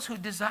are those who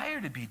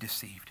desire to be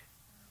deceived,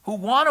 who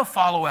want to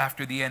follow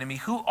after the enemy,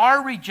 who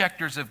are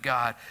rejectors of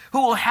God,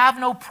 who will have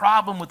no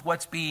problem with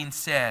what's being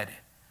said.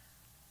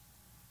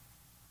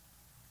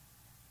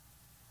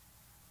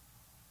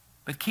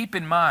 But keep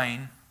in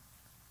mind,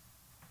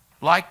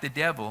 like the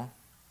devil,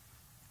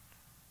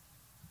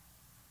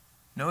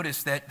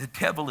 notice that the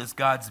devil is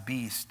God's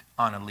beast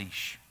on a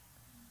leash.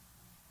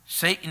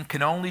 Satan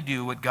can only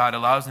do what God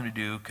allows him to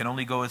do, can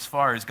only go as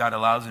far as God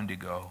allows him to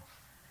go.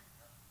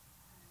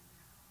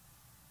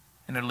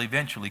 And it'll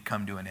eventually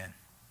come to an end.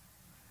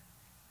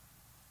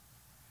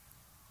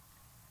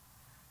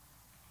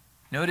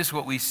 Notice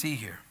what we see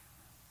here.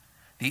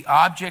 The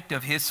object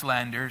of his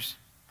slanders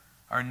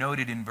are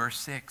noted in verse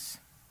 6.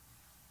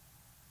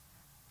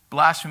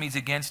 Blasphemies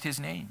against his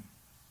name,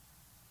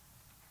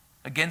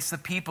 against the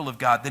people of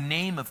God, the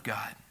name of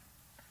God.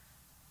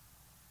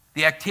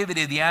 The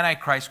activity of the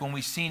Antichrist, when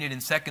we've seen it in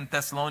 2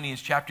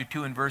 Thessalonians chapter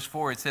 2 and verse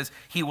 4, it says,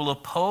 he will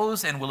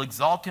oppose and will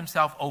exalt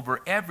himself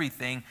over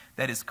everything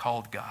that is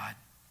called God,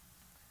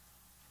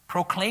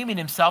 proclaiming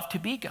himself to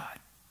be God.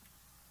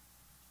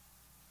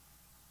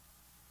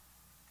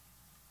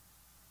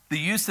 The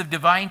use of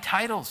divine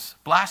titles,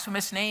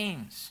 blasphemous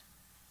names,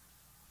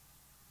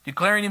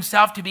 declaring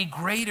himself to be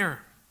greater,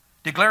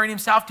 declaring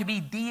himself to be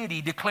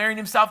deity, declaring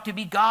himself to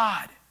be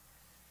God.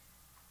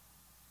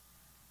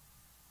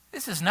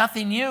 This is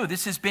nothing new.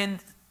 This has been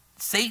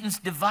Satan's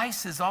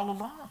devices all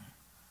along.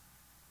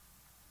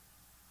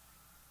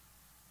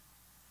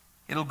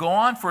 It'll go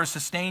on for a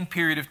sustained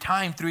period of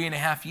time,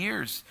 3.5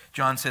 years.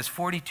 John says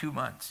 42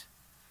 months.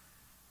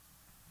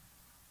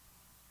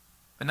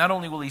 But not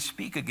only will he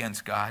speak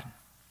against God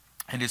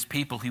and his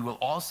people, he will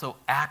also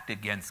act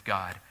against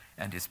God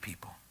and his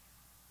people.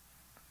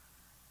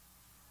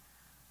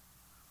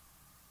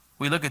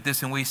 We look at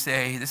this and we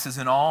say, this is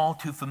an all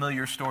too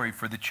familiar story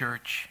for the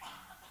church.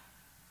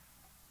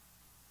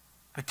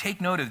 But take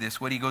note of this,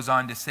 what he goes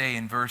on to say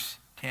in verse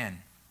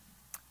 10.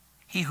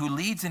 He who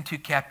leads into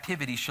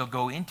captivity shall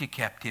go into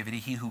captivity.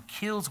 He who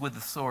kills with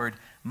the sword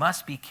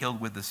must be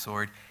killed with the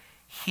sword.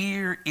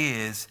 Here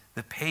is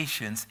the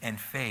patience and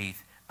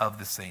faith of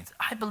the saints.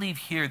 I believe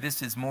here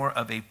this is more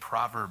of a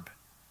proverb.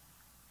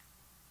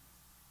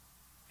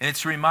 And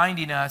it's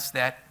reminding us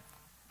that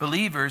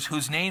believers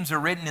whose names are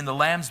written in the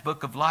Lamb's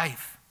book of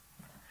life,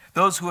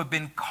 those who have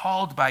been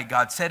called by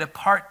God, set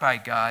apart by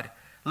God,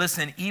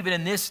 listen, even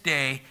in this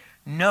day,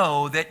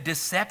 know that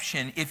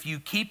deception, if you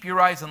keep your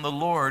eyes on the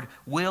Lord,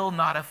 will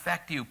not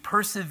affect you.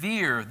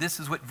 Persevere. This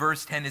is what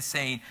verse 10 is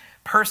saying.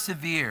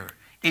 Persevere.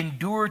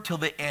 Endure till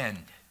the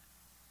end.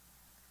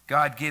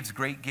 God gives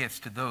great gifts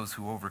to those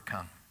who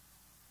overcome.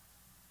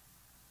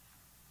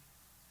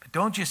 But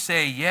don't just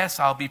say, yes,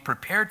 I'll be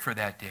prepared for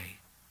that day.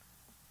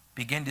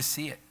 Begin to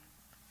see it.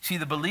 See,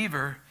 the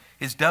believer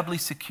is doubly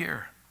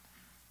secure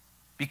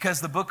because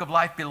the book of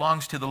life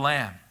belongs to the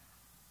Lamb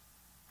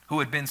who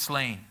had been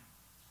slain.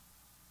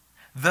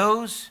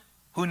 Those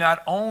who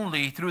not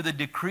only through the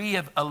decree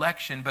of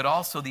election, but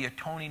also the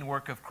atoning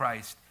work of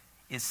Christ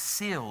is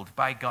sealed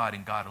by God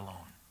and God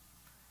alone.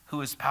 Who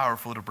is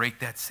powerful to break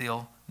that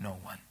seal? No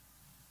one.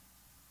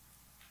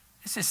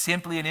 This is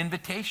simply an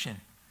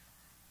invitation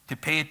to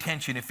pay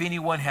attention. If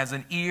anyone has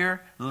an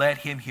ear, let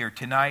him hear.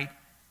 Tonight,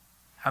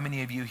 how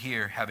many of you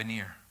here have an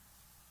ear?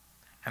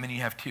 How many of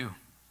you have two?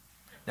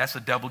 That's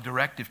a double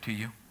directive to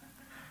you.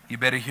 You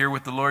better hear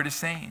what the Lord is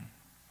saying.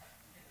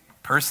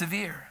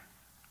 Persevere.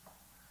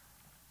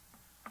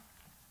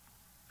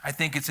 I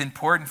think it's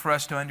important for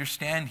us to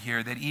understand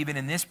here that even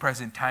in this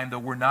present time, though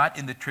we're not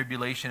in the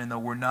tribulation and though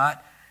we're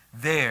not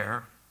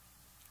there,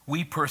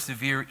 we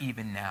persevere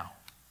even now.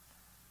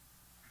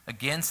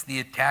 Against the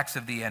attacks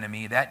of the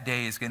enemy, that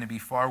day is going to be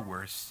far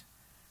worse.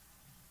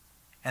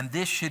 And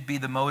this should be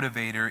the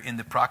motivator in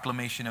the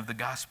proclamation of the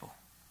gospel.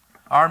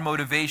 Our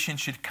motivation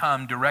should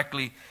come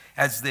directly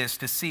as this,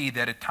 to see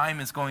that a time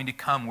is going to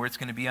come where it's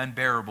going to be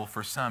unbearable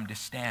for some to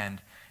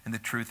stand in the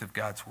truth of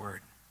God's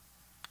word.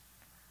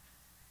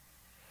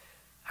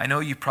 I know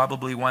you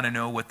probably want to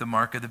know what the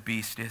mark of the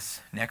beast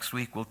is. Next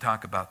week we'll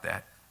talk about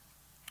that,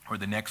 or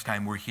the next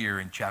time we're here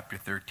in chapter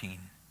 13.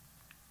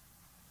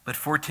 But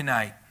for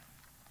tonight,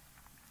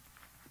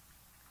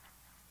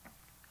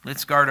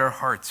 let's guard our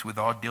hearts with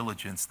all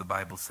diligence, the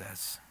Bible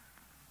says,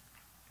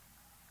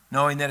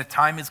 knowing that a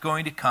time is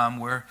going to come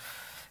where,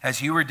 as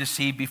you were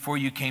deceived before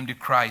you came to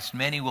Christ,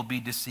 many will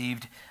be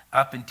deceived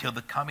up until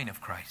the coming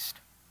of Christ.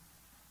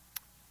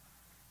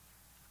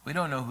 We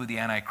don't know who the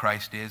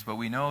Antichrist is, but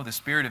we know the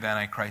spirit of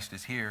Antichrist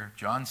is here.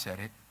 John said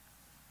it.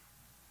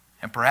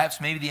 And perhaps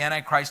maybe the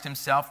Antichrist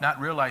himself, not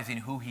realizing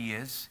who he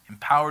is,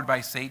 empowered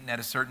by Satan at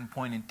a certain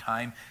point in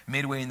time,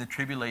 midway in the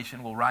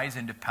tribulation, will rise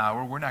into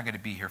power. We're not going to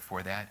be here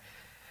for that.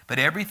 But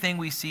everything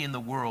we see in the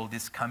world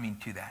is coming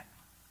to that.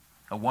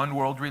 A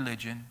one-world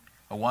religion,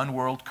 a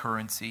one-world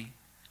currency.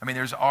 I mean,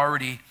 there's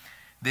already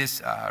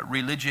this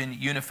religion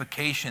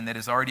unification that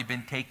has already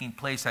been taking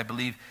place. I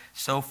believe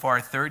so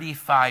far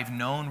 35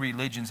 known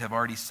religions have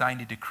already signed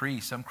a decree,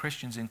 some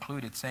Christians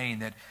included, saying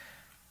that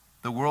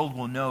the world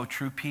will know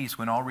true peace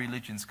when all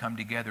religions come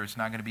together. It's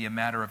not going to be a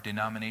matter of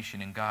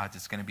denomination and gods.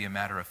 It's going to be a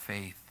matter of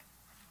faith.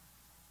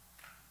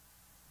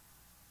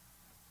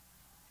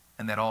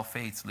 And that all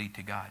faiths lead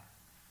to God.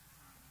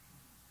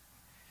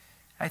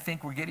 I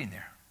think we're getting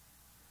there.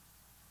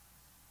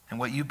 And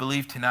what you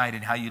believe tonight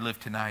and how you live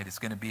tonight is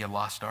going to be a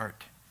lost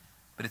art.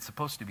 But it's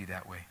supposed to be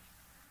that way.